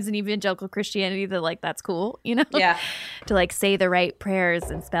few times in evangelical Christianity that like that's cool, you know? Yeah. To like say the right prayers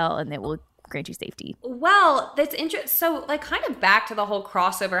and spell, and it will grant you safety. Well, that's interesting. So like kind of back to the whole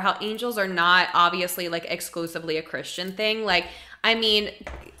crossover, how angels are not obviously like exclusively a Christian thing. Like, I mean,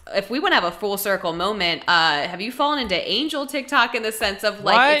 if we want to have a full circle moment, have you fallen into angel TikTok in the sense of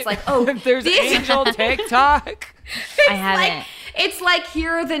like, it's like, oh, there's angel TikTok? I haven't. It's like,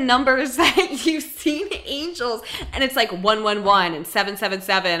 here are the numbers that you've seen angels, and it's like 111 and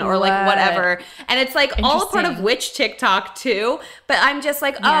 777 or like whatever, and it's like all part of witch TikTok too. But I'm just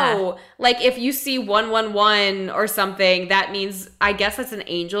like, oh, like if you see 111 or something, that means, I guess that's an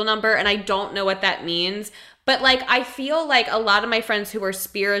angel number, and I don't know what that means. But like, I feel like a lot of my friends who are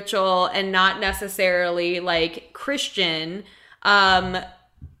spiritual and not necessarily like Christian,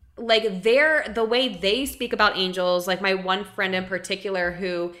 like the way they speak about angels, like my one friend in particular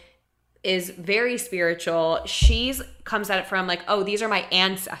who is very spiritual, comes at it from like, oh, these are my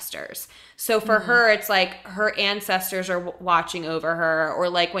ancestors. So for her, it's like her ancestors are watching over her, or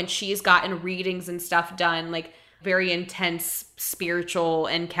like when she's gotten readings and stuff done, like very intense spiritual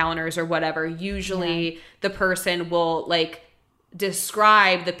encounters or whatever, usually the person will like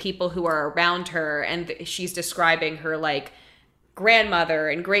describe the people who are around her, and she's describing her like grandmother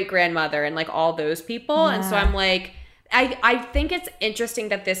and great grandmother and like all those people. And so I'm like, I think it's interesting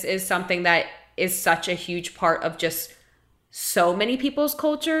that this is something that is such a huge part of just so many people's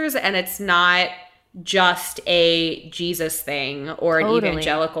cultures, and it's not just a Jesus thing or an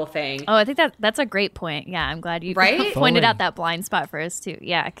evangelical thing. Oh, I think that's a great point. Yeah, I'm glad you pointed out that blind spot for us too.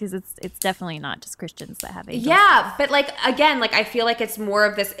 Yeah, because it's definitely not just Christians that have angels. Yeah, but like again, like I feel like it's more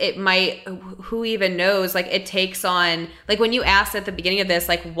of this. It might, who even knows? Like it takes on, like when you asked at the beginning of this,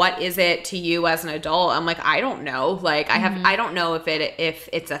 like what is it to you as an adult? I'm like, I don't know. Like I don't know if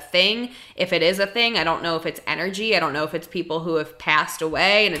it's a thing. If it is a thing, I don't know if it's energy. I don't know if it's people who have passed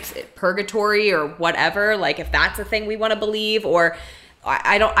away and it's purgatory or whatever, like if that's a thing we want to believe, or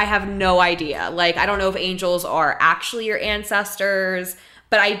I have no idea. Like I don't know if angels are actually your ancestors,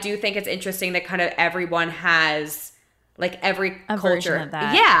 but I do think it's interesting that kind of everyone has, like every a culture version of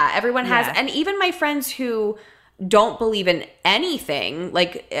that. Yeah, everyone has. And even my friends who don't believe in anything,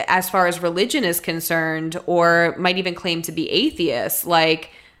 like as far as religion is concerned, or might even claim to be atheists, like,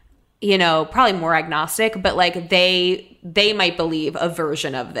 you know, probably more agnostic, but like they might believe a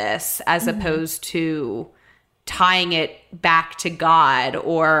version of this as opposed to tying it back to God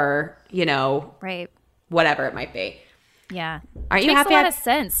or, you know, whatever it might be. Yeah. Aren't it you makes happy? a lot of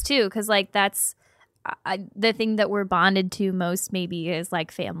sense too, because like that's the thing that we're bonded to most maybe is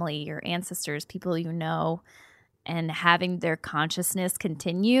like family, your ancestors, people you know, and having their consciousness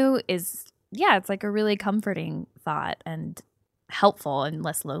continue is, it's like a really comforting thought and helpful and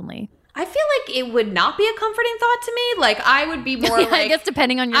less lonely. I feel like it would not be a comforting thought to me. Like I would be more like, I guess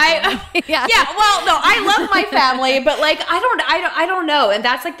depending on your family. Yeah, well, no, I love my family, but like I don't know. And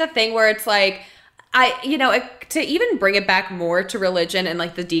that's like the thing where it's like to even bring it back more to religion and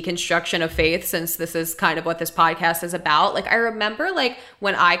like the deconstruction of faith, since this is kind of what this podcast is about. Like I remember like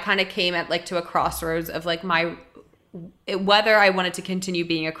when I kind of came at like to a crossroads of like whether I wanted to continue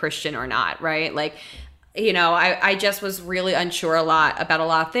being a Christian or not, right? Like I just was really unsure about a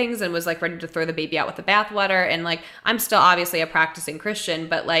lot of things and was like ready to throw the baby out with the bathwater. And like, I'm still obviously a practicing Christian,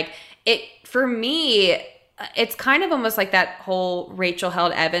 but like for me, it's kind of almost like that whole Rachel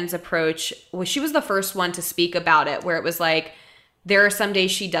Held Evans approach. Well, she was the first one to speak about it, where it was like, there are some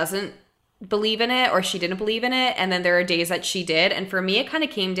days she doesn't believe in it or she didn't believe in it. And then there are days that she did. And for me, it kind of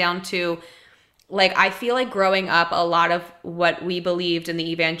came down to, like, I feel like growing up, a lot of what we believed in the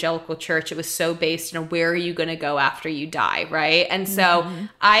evangelical church, it was so based on where are you going to go after you die, right? And so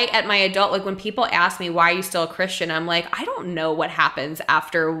at my adult, like when people ask me, why are you still a Christian? I'm like, I don't know what happens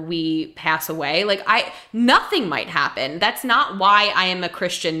after we pass away. Like nothing might happen. That's not why I am a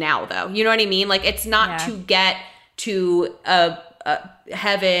Christian now, though. You know what I mean? Like it's not to get to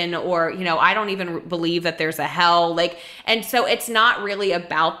heaven or, I don't even believe that there's a hell. Like, and so it's not really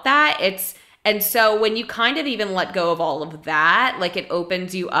about that. And so when you kind of even let go of all of that, like it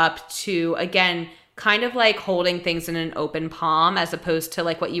opens you up to, again, kind of like holding things in an open palm as opposed to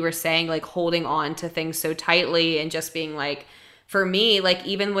like what you were saying, like holding on to things so tightly and just being like, for me, like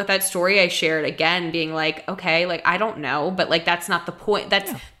even with that story I shared, again, being like, okay, like I don't know, but like that's not the point.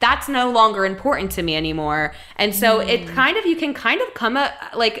 That's no longer important to me anymore. And so it kind of, you can kind of come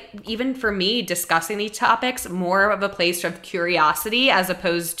at, like, even for me, discussing these topics, more of a place of curiosity as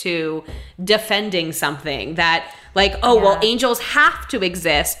opposed to defending something that like, well, angels have to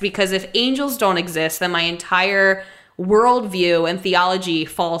exist because if angels don't exist, then my entire worldview and theology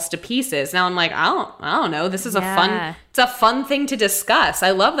falls to pieces. Now I'm like, I don't know. This is it's a fun thing to discuss.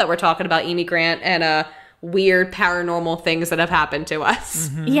 I love that we're talking about Amy Grant and weird paranormal things that have happened to us.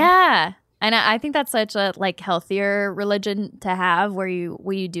 Yeah. And I think that's such a like healthier religion to have where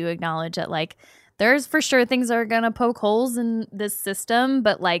you do acknowledge that like there's for sure things that are going to poke holes in this system,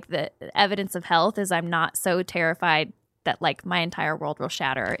 but like the evidence of health is I'm not so terrified that like my entire world will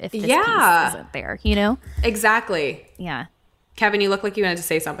shatter if this piece isn't there, Exactly. Yeah. Kevin, you look like you wanted to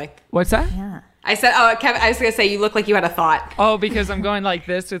say something. What's that? Yeah. I said, Kevin, I was going to say, you look like you had a thought. Oh, because I'm going like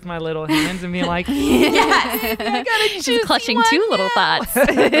this with my little hands and being like, yes. I gotta choose clutching two little thoughts.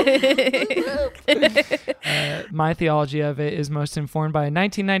 My theology of it is most informed by a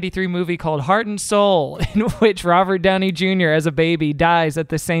 1993 movie called Heart and Soul, in which Robert Downey Jr. as a baby dies at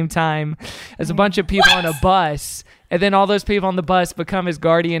the same time as a bunch of people on a bus. And then all those people on the bus become his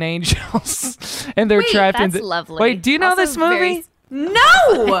guardian angels. And they're trapped in the... lovely. Wait, do you know Also this movie?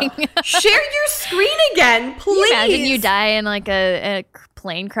 No! Share your screen again, please. Can you imagine you die in like a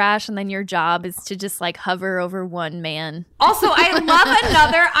plane crash and then your job is to just like hover over one man. Also,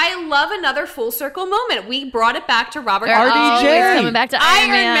 I love another full circle moment. We brought it back to Robert RDJ. Coming back to Iron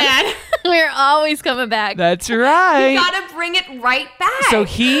Man. We're always coming back. That's right. You gotta bring it right back. So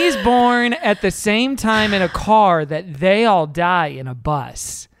he's born at the same time in a car that they all die in a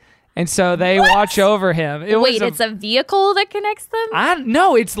bus. And so they watch over him. It's a vehicle that connects them?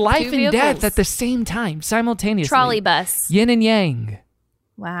 No, it's life and death at the same time, simultaneously. Trolley bus. Yin and yang.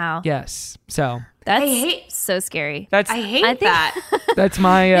 Wow. Yes. So that's so scary. I hate that. That's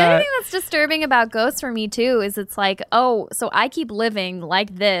my... The other thing that's disturbing about ghosts for me, too, is it's like, so I keep living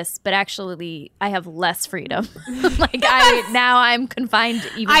like this, but actually I have less freedom. Like, now I'm confined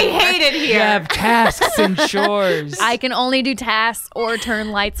even more. I hate it here. You have tasks and chores. I can only do tasks or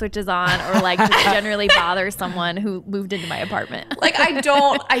turn light switches on or, like, just generally bother someone who moved into my apartment. Like, I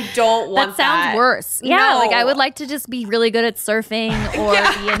don't want that. That sounds worse. Yeah, No. like, I would like to just be really good at surfing or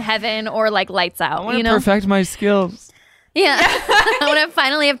be in heaven or, like, lights out. I want to perfect my skills. Yeah. I want to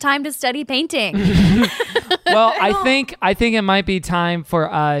finally have time to study painting. Well, I think it might be time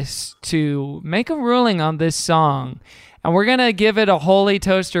for us to make a ruling on this song. And we're going to give it a holy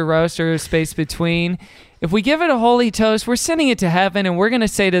toast or roast or space between. If we give it a holy toast, we're sending it to heaven and we're going to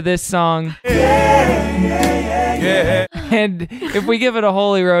say to this song, yeah. And if we give it a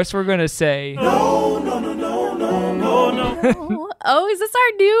holy roast, we're going to say, no. Oh, is this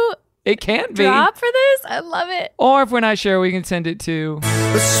our new... It can be. Drop for this? I love it. Or if we're not sure, we can send it to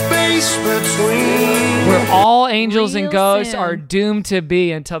the space between where all angels and ghosts soon. are doomed to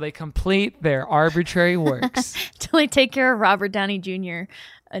be until they complete their arbitrary works. Till they take care of Robert Downey Jr.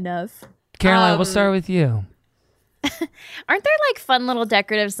 enough. Caroline, we'll start with you. Aren't there like fun little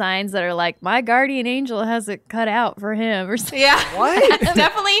decorative signs that are like, my guardian angel has it cut out for him or something? Yeah. What? That's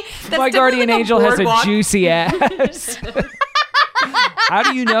definitely My guardian angel has a juicy ass. How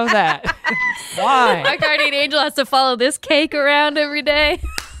do you know that? Why? My guardian angel has to follow this cake around every day.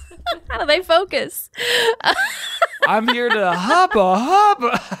 How do they focus? I'm here to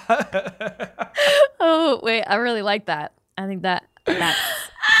hubba. Oh, wait. I really like that. I think that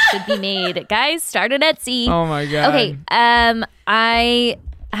should be made. Guys, start at Etsy. Oh, my God. Okay. I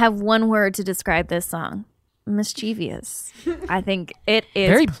have one word to describe this song. Mischievous. I think it is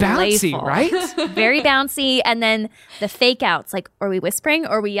very bouncy, playful. right? Very bouncy, and then the fake outs. Like, are we whispering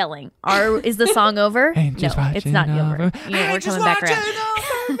or are we yelling? Is the song over? No, it's not over. We're coming back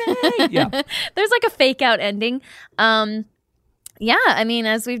around. Yeah. There's like a fake out ending. Yeah, I mean,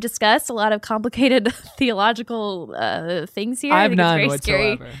 as we've discussed, a lot of complicated theological things here. I have none it's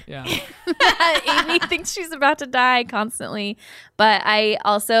very whatsoever. scary. Yeah. Amy thinks she's about to die constantly, but I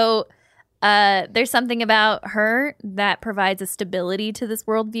also there's something about her that provides a stability to this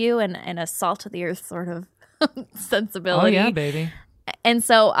worldview and a salt of the earth sort of sensibility. Oh yeah, baby. And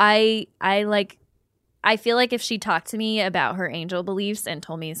so I feel like if she talked to me about her angel beliefs and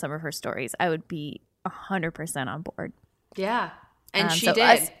told me some of her stories, I would be 100% on board. Yeah. And she so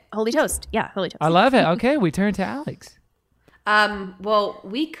did. Holy toast. Yeah, holy toast. I love it. Okay, we turn to Alex. Well,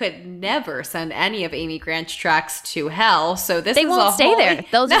 we could never send any of Amy Grant's tracks to hell, so this they is won't stay there.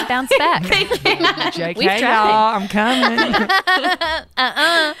 They'll just bounce back. They can't. JK, y'all, I'm coming.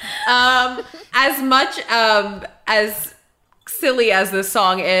 As much as silly as this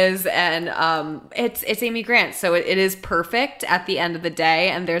song is, and it's Amy Grant, so it is perfect at the end of the day,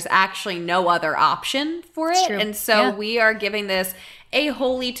 and there's actually no other option for it. And so we are giving this a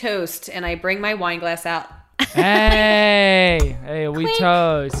holy toast, and I bring my wine glass out. Hey, we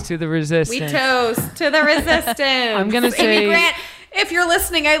toast to the resistance. We toast to the resistance. I'm gonna say, Amy Grant, if you're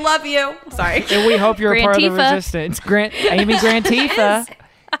listening, I love you. Sorry. And we hope you're a part of the resistance. Amy Grantifa.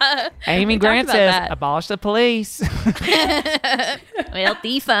 Amy Grant says, abolish the police. Well,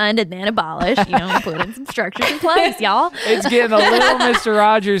 defund and then abolish. Put in some structures in place, y'all. It's getting a little Mr.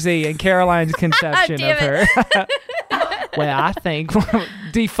 Rogersy in Caroline's conception of her. Well, I think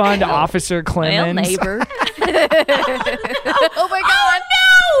defund Officer Clemens. Well, neighbor. Oh my God.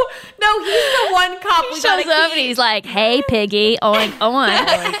 No, he's the one cop he shows up and he's like, hey, piggy, on.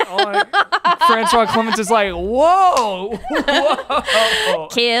 Francois Clemens is like, whoa.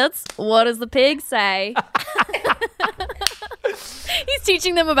 Kids, what does the pig say? He's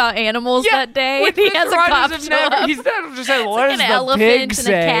teaching them about animals that day. He has a cop show up. He's not just saying, what does an the elephant pig and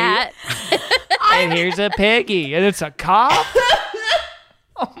say? a cat. And here's a piggy, and it's a cop?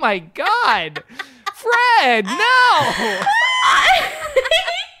 Oh my God. Fred, no.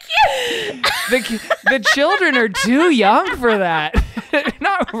 The children are too young for that. They're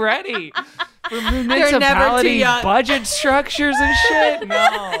not ready for municipality budget structures and shit.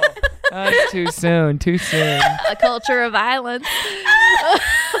 No, that's too soon. Too soon. A culture of violence.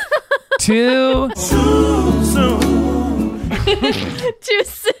 Too soon. Too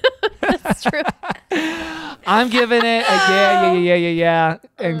soon. That's true. I'm giving it a yeah,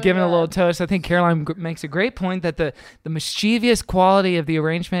 and giving a little toast. I think Caroline makes a great point that the mischievous quality of the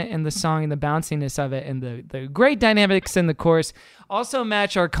arrangement and the song and the bounciness of it and the great dynamics in the chorus also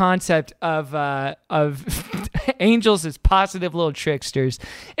match our concept of angels as positive little tricksters.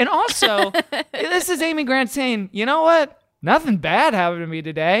 And also, this is Amy Grant saying, you know what? Nothing bad happened to me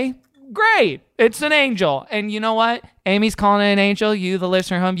today. Great. It's an angel. And you know what? Amy's calling it an angel. You, the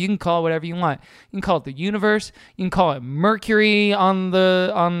listener at home, you can call it whatever you want. You can call it the universe. You can call it Mercury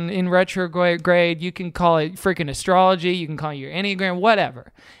in retrograde. You can call it freaking astrology. You can call it your Enneagram,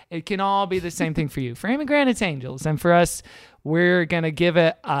 whatever. It can all be the same thing for you. For Amy Grant, it's angels. And for us, we're going to give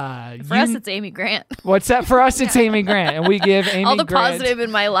it for us, it's Amy Grant. What's that? For us, it's Amy Grant. And we give Amy Grant all the positive in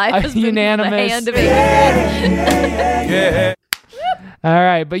my life has been unanimous. The hand of Amy Grant. Yeah. All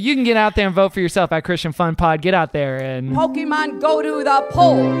right, but you can get out there and vote for yourself at Christian Fun Pod. Get out there and Pokemon go to the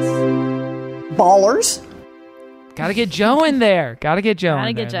polls. Ballers. Gotta get Joe in there. Gotta get Joe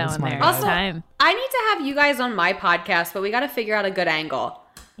Also, in there. I need to have you guys on my podcast, but we got to figure out a good angle.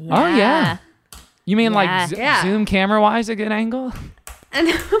 Yeah. Oh yeah. You mean like Zoom camera wise a good angle?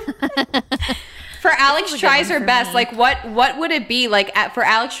 For Alex tries her best, like what would it be like for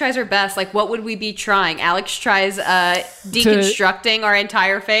Alex tries her best? Like what would we be trying? Alex tries deconstructing our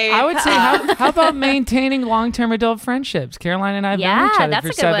entire faith. I would say how about maintaining long-term adult friendships? Caroline and I have known each other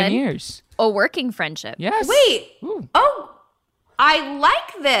for 7 years. A working friendship. Yes. Wait. Ooh. Oh, I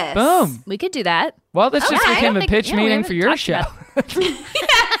like this. Boom. We could do that. Well, this just became a pitch meeting for your show.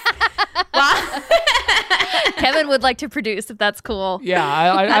 Kevin would like to produce if that's cool. Yeah,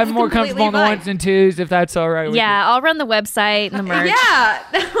 I'm more comfortable in the ones and twos if that's all right with you. I'll run the website and the merch. Yeah,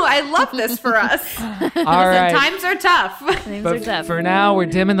 I love this for us. All right. Times are tough. But for now, we're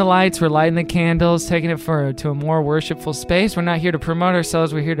dimming the lights, we're lighting the candles, taking it to a more worshipful space. We're not here to promote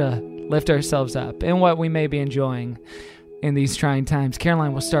ourselves. We're here to lift ourselves up in what we may be enjoying in these trying times.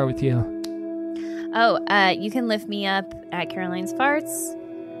 Caroline, we'll start with you. You can lift me up at Caroline's Farts.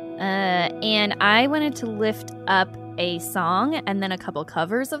 And I wanted to lift up a song and then a couple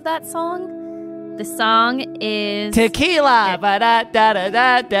covers of that song. The song is Tequila.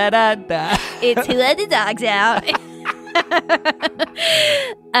 Ba-da-da-da-da-da-da. It's Who Let the Dogs Out.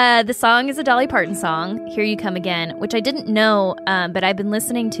 The song is a Dolly Parton song, Here You Come Again, which I didn't know, but I've been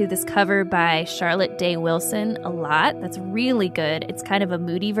listening to this cover by Charlotte Day Wilson a lot. That's really good. It's kind of a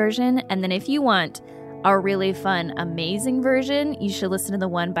moody version. And then if you want a really fun, amazing version, you should listen to the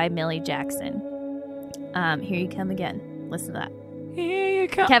one by Millie Jackson. Here You Come Again. Listen to that. Here you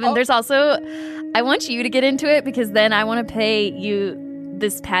come. Kevin, there's also, I want you to get into it because then I want to pay you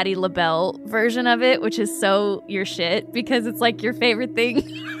this Patti LaBelle version of it, which is so your shit because it's like your favorite thing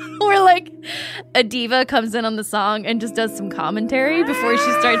where like a diva comes in on the song and just does some commentary before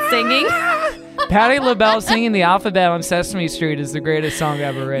she starts singing. Patti LaBelle singing the alphabet on Sesame Street is the greatest song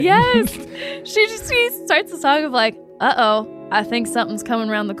ever written. Yes. She starts the song of like, uh-oh, I think something's coming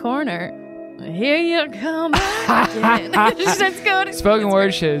around the corner. Here you come again. She starts going. Spoken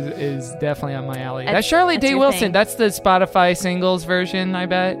word is definitely on my alley. That's Charlotte Day Wilson. Thing. That's the Spotify singles version, I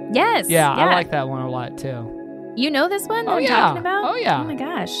bet. Yes. Yeah, I like that one a lot too. You know this one that I'm talking about? Oh, yeah. Oh, my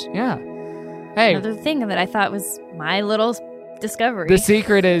gosh. Yeah. Hey. Another thing that I thought was my little discovery. The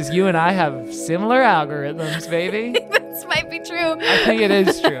secret is you and I have similar algorithms, baby. This might be true. I think it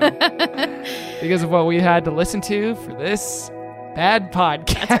is true. Because of what we had to listen to for this bad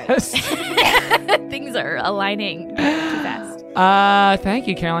podcast. Things are aligning too fast. Thank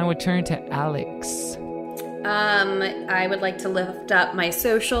you, Caroline. We'll turn to Alex. I would like to lift up my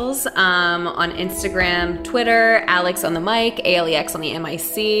socials on Instagram, Twitter, Alex on the mic, ALEX on the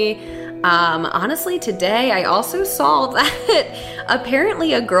MIC. Honestly, today I also saw that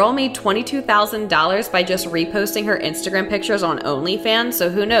apparently a girl made $22,000 by just reposting her Instagram pictures on OnlyFans. So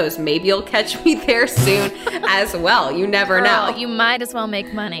who knows? Maybe you'll catch me there soon as well. You never know. You might as well make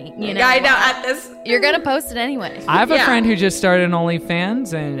who you know. I know. At this, you're gonna post it anyway. I have a friend who just started an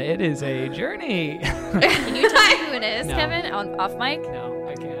OnlyFans, and it is a journey. Can you tell me who it is, No. Kevin? Off mic? No,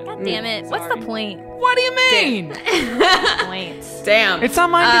 I can't. God damn it! What's the point? What do you mean? Point. Damn. It's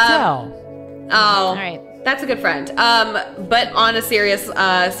not mine to tell. Oh, all right. That's a good friend. But on a serious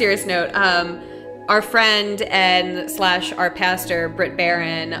note, our friend and / our pastor, Britt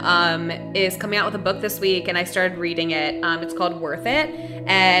Barron, is coming out with a book this week, and I started reading it. It's called Worth It,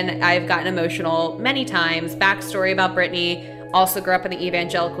 and I've gotten emotional many times. Backstory about Brittany: also grew up in the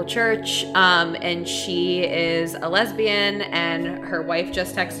evangelical church, and she is a lesbian, and her wife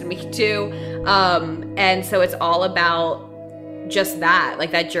just texted me too, and so it's all about just that,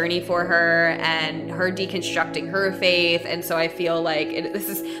 like that journey for her and her deconstructing her faith. And so I feel like this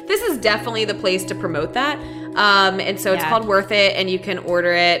is definitely the place to promote that. And so it's called Worth It, and you can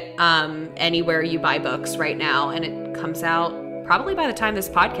order it anywhere you buy books right now, and it comes out probably by the time this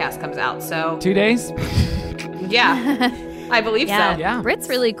podcast comes out. So 2 days? Yeah. I believe so. Yeah. Britt's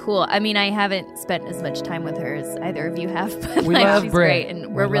really cool. I mean, I haven't spent as much time with her as either of you have, but We love she's Britt. great,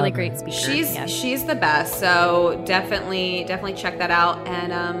 and we're really great speakers. She's the best. So definitely check that out.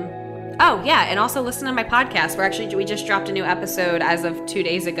 And and also listen to my podcast. We just dropped a new episode as of 2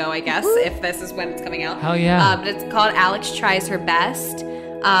 days ago, I guess, if this is when it's coming out. Hell yeah. But it's called Alex Tries Her Best.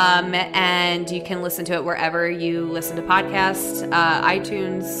 And you can listen to it wherever you listen to podcasts,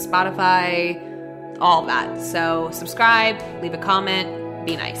 iTunes, Spotify, all that. So subscribe, leave a comment,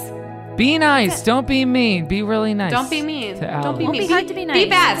 be nice. Be nice. Don't be mean. Be really nice. Don't be mean. To Alex. Don't be Won't mean. be hard to be nice. Be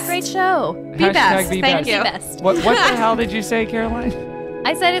best. Great show. Be Hashtag best. be Thank best. you. Be best. What the hell did you say, Caroline?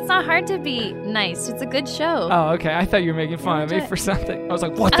 I said it's not hard to be nice. It's a good show. Oh, okay. I thought you were making fun of me for something. I was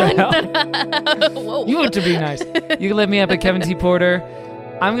like, what the hell? Whoa. You want to be nice. You can lift me up at Kevin T. Porter.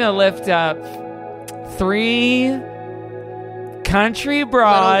 I'm going to lift up 3 country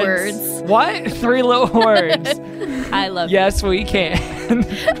broads. Little words. What? 3 little words. I love Yes, we can.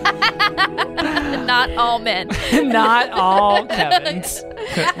 Not all men. Not all Kevins.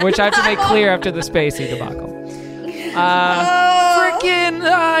 Which I have to make clear after the Spacey debacle. Freaking,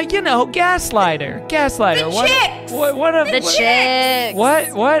 gaslighter. The chicks! The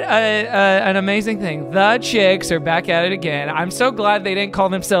chicks. What an amazing thing. The chicks are back at it again. I'm so glad they didn't call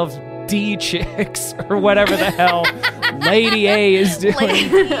themselves D chicks or whatever the hell Lady A is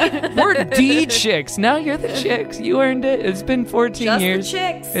doing. We're D chicks. No, you're the chicks. You earned it. It's been 14 Just years. the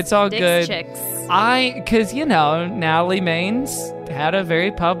chicks. It's all Dick's good. chicks. Because, Natalie Maines had a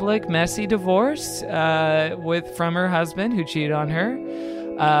very public, messy divorce from her husband who cheated on her.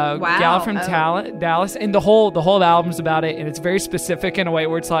 gal from Dallas, and the whole album's about it, and it's very specific in a way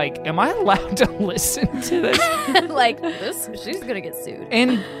where it's like, am I allowed to listen to this? Like this, she's gonna get sued.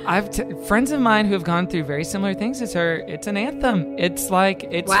 And I've friends of mine who have gone through very similar things as her. It's an anthem. It's like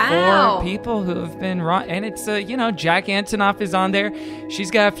for people who have been wrong, and it's Jack Antonoff is on there.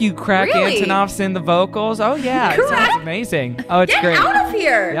 She's got a few crack Antonoffs in the vocals. Oh yeah, it sounds amazing. Oh, it's great. Get out of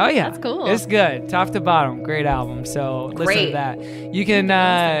here. Oh yeah, that's cool. It's good, top to bottom. Great album. So listen to that. You can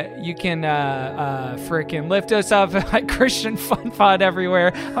freaking lift us up at Christian Fun Pod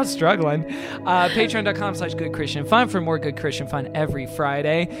everywhere. I'm struggling. Patreon.com/Good Christian Fun for more Good Christian Fun every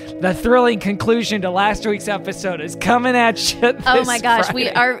Friday. The thrilling conclusion to last week's episode is coming at you this Oh my gosh,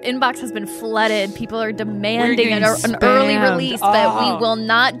 Friday. our inbox has been flooded. People are demanding an early release, but we will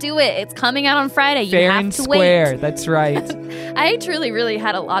not do it. It's coming out on Friday. You Fair have and to square. wait. That's right. I truly, really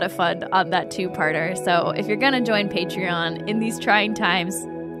had a lot of fun on that 2-parter. So if you're going to join Patreon in these trying times,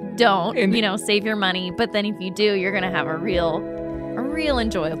 don't, save your money. But then if you do, you're going to have a real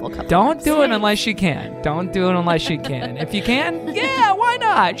enjoyable couple. Don't do it unless you can. Don't do it unless you can. If you can, yeah, why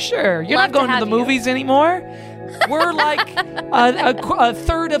not? Sure. You're not going to the movies anymore. We're like a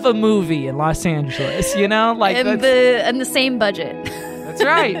third of a movie in Los Angeles, and the same budget. That's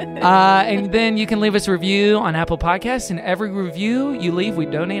right. And then you can leave us a review on Apple Podcasts. And every review you leave, we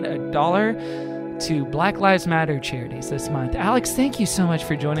donate $1 to Black Lives Matter charities this month. Alex, thank you so much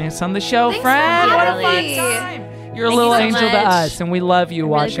for joining us on the show, friend. What a fun time. You're a little angel to us, and we love you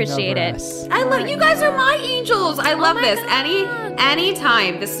watching appreciate over it. us. I love you guys are my angels. I love this. Any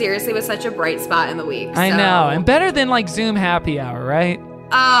time. This seriously was such a bright spot in the week. I know, and better than like Zoom happy hour, right?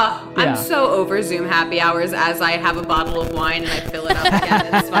 I'm so over Zoom happy hours as I have a bottle of wine and I fill it up again.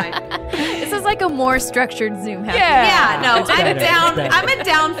 It's fine. This is like a more structured Zoom happy hour. I'm I'm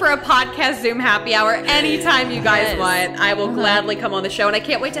down for a podcast Zoom happy hour anytime you guys want. I will gladly come on the show, and I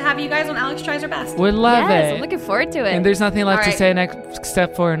can't wait to have you guys on Alex Tries Her Best. We love it. I'm looking forward to it. And there's nothing left to say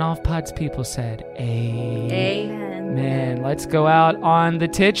except for an off pods people said, Amen. Let's go out on the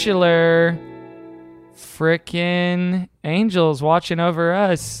titular. Frickin' angels watching over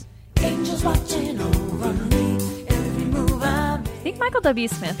us. Angels watching over me. Every move I make. I think Michael W.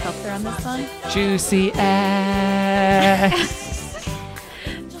 Smith helped her on this song. Juicy ass.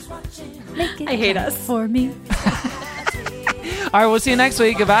 I hate us. For me. All right, we'll see you next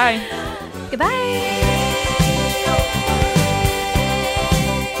week. Goodbye. Goodbye.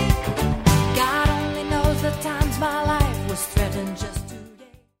 God only knows the times my life was threatened just today.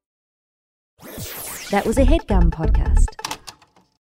 That was a HeadGum podcast.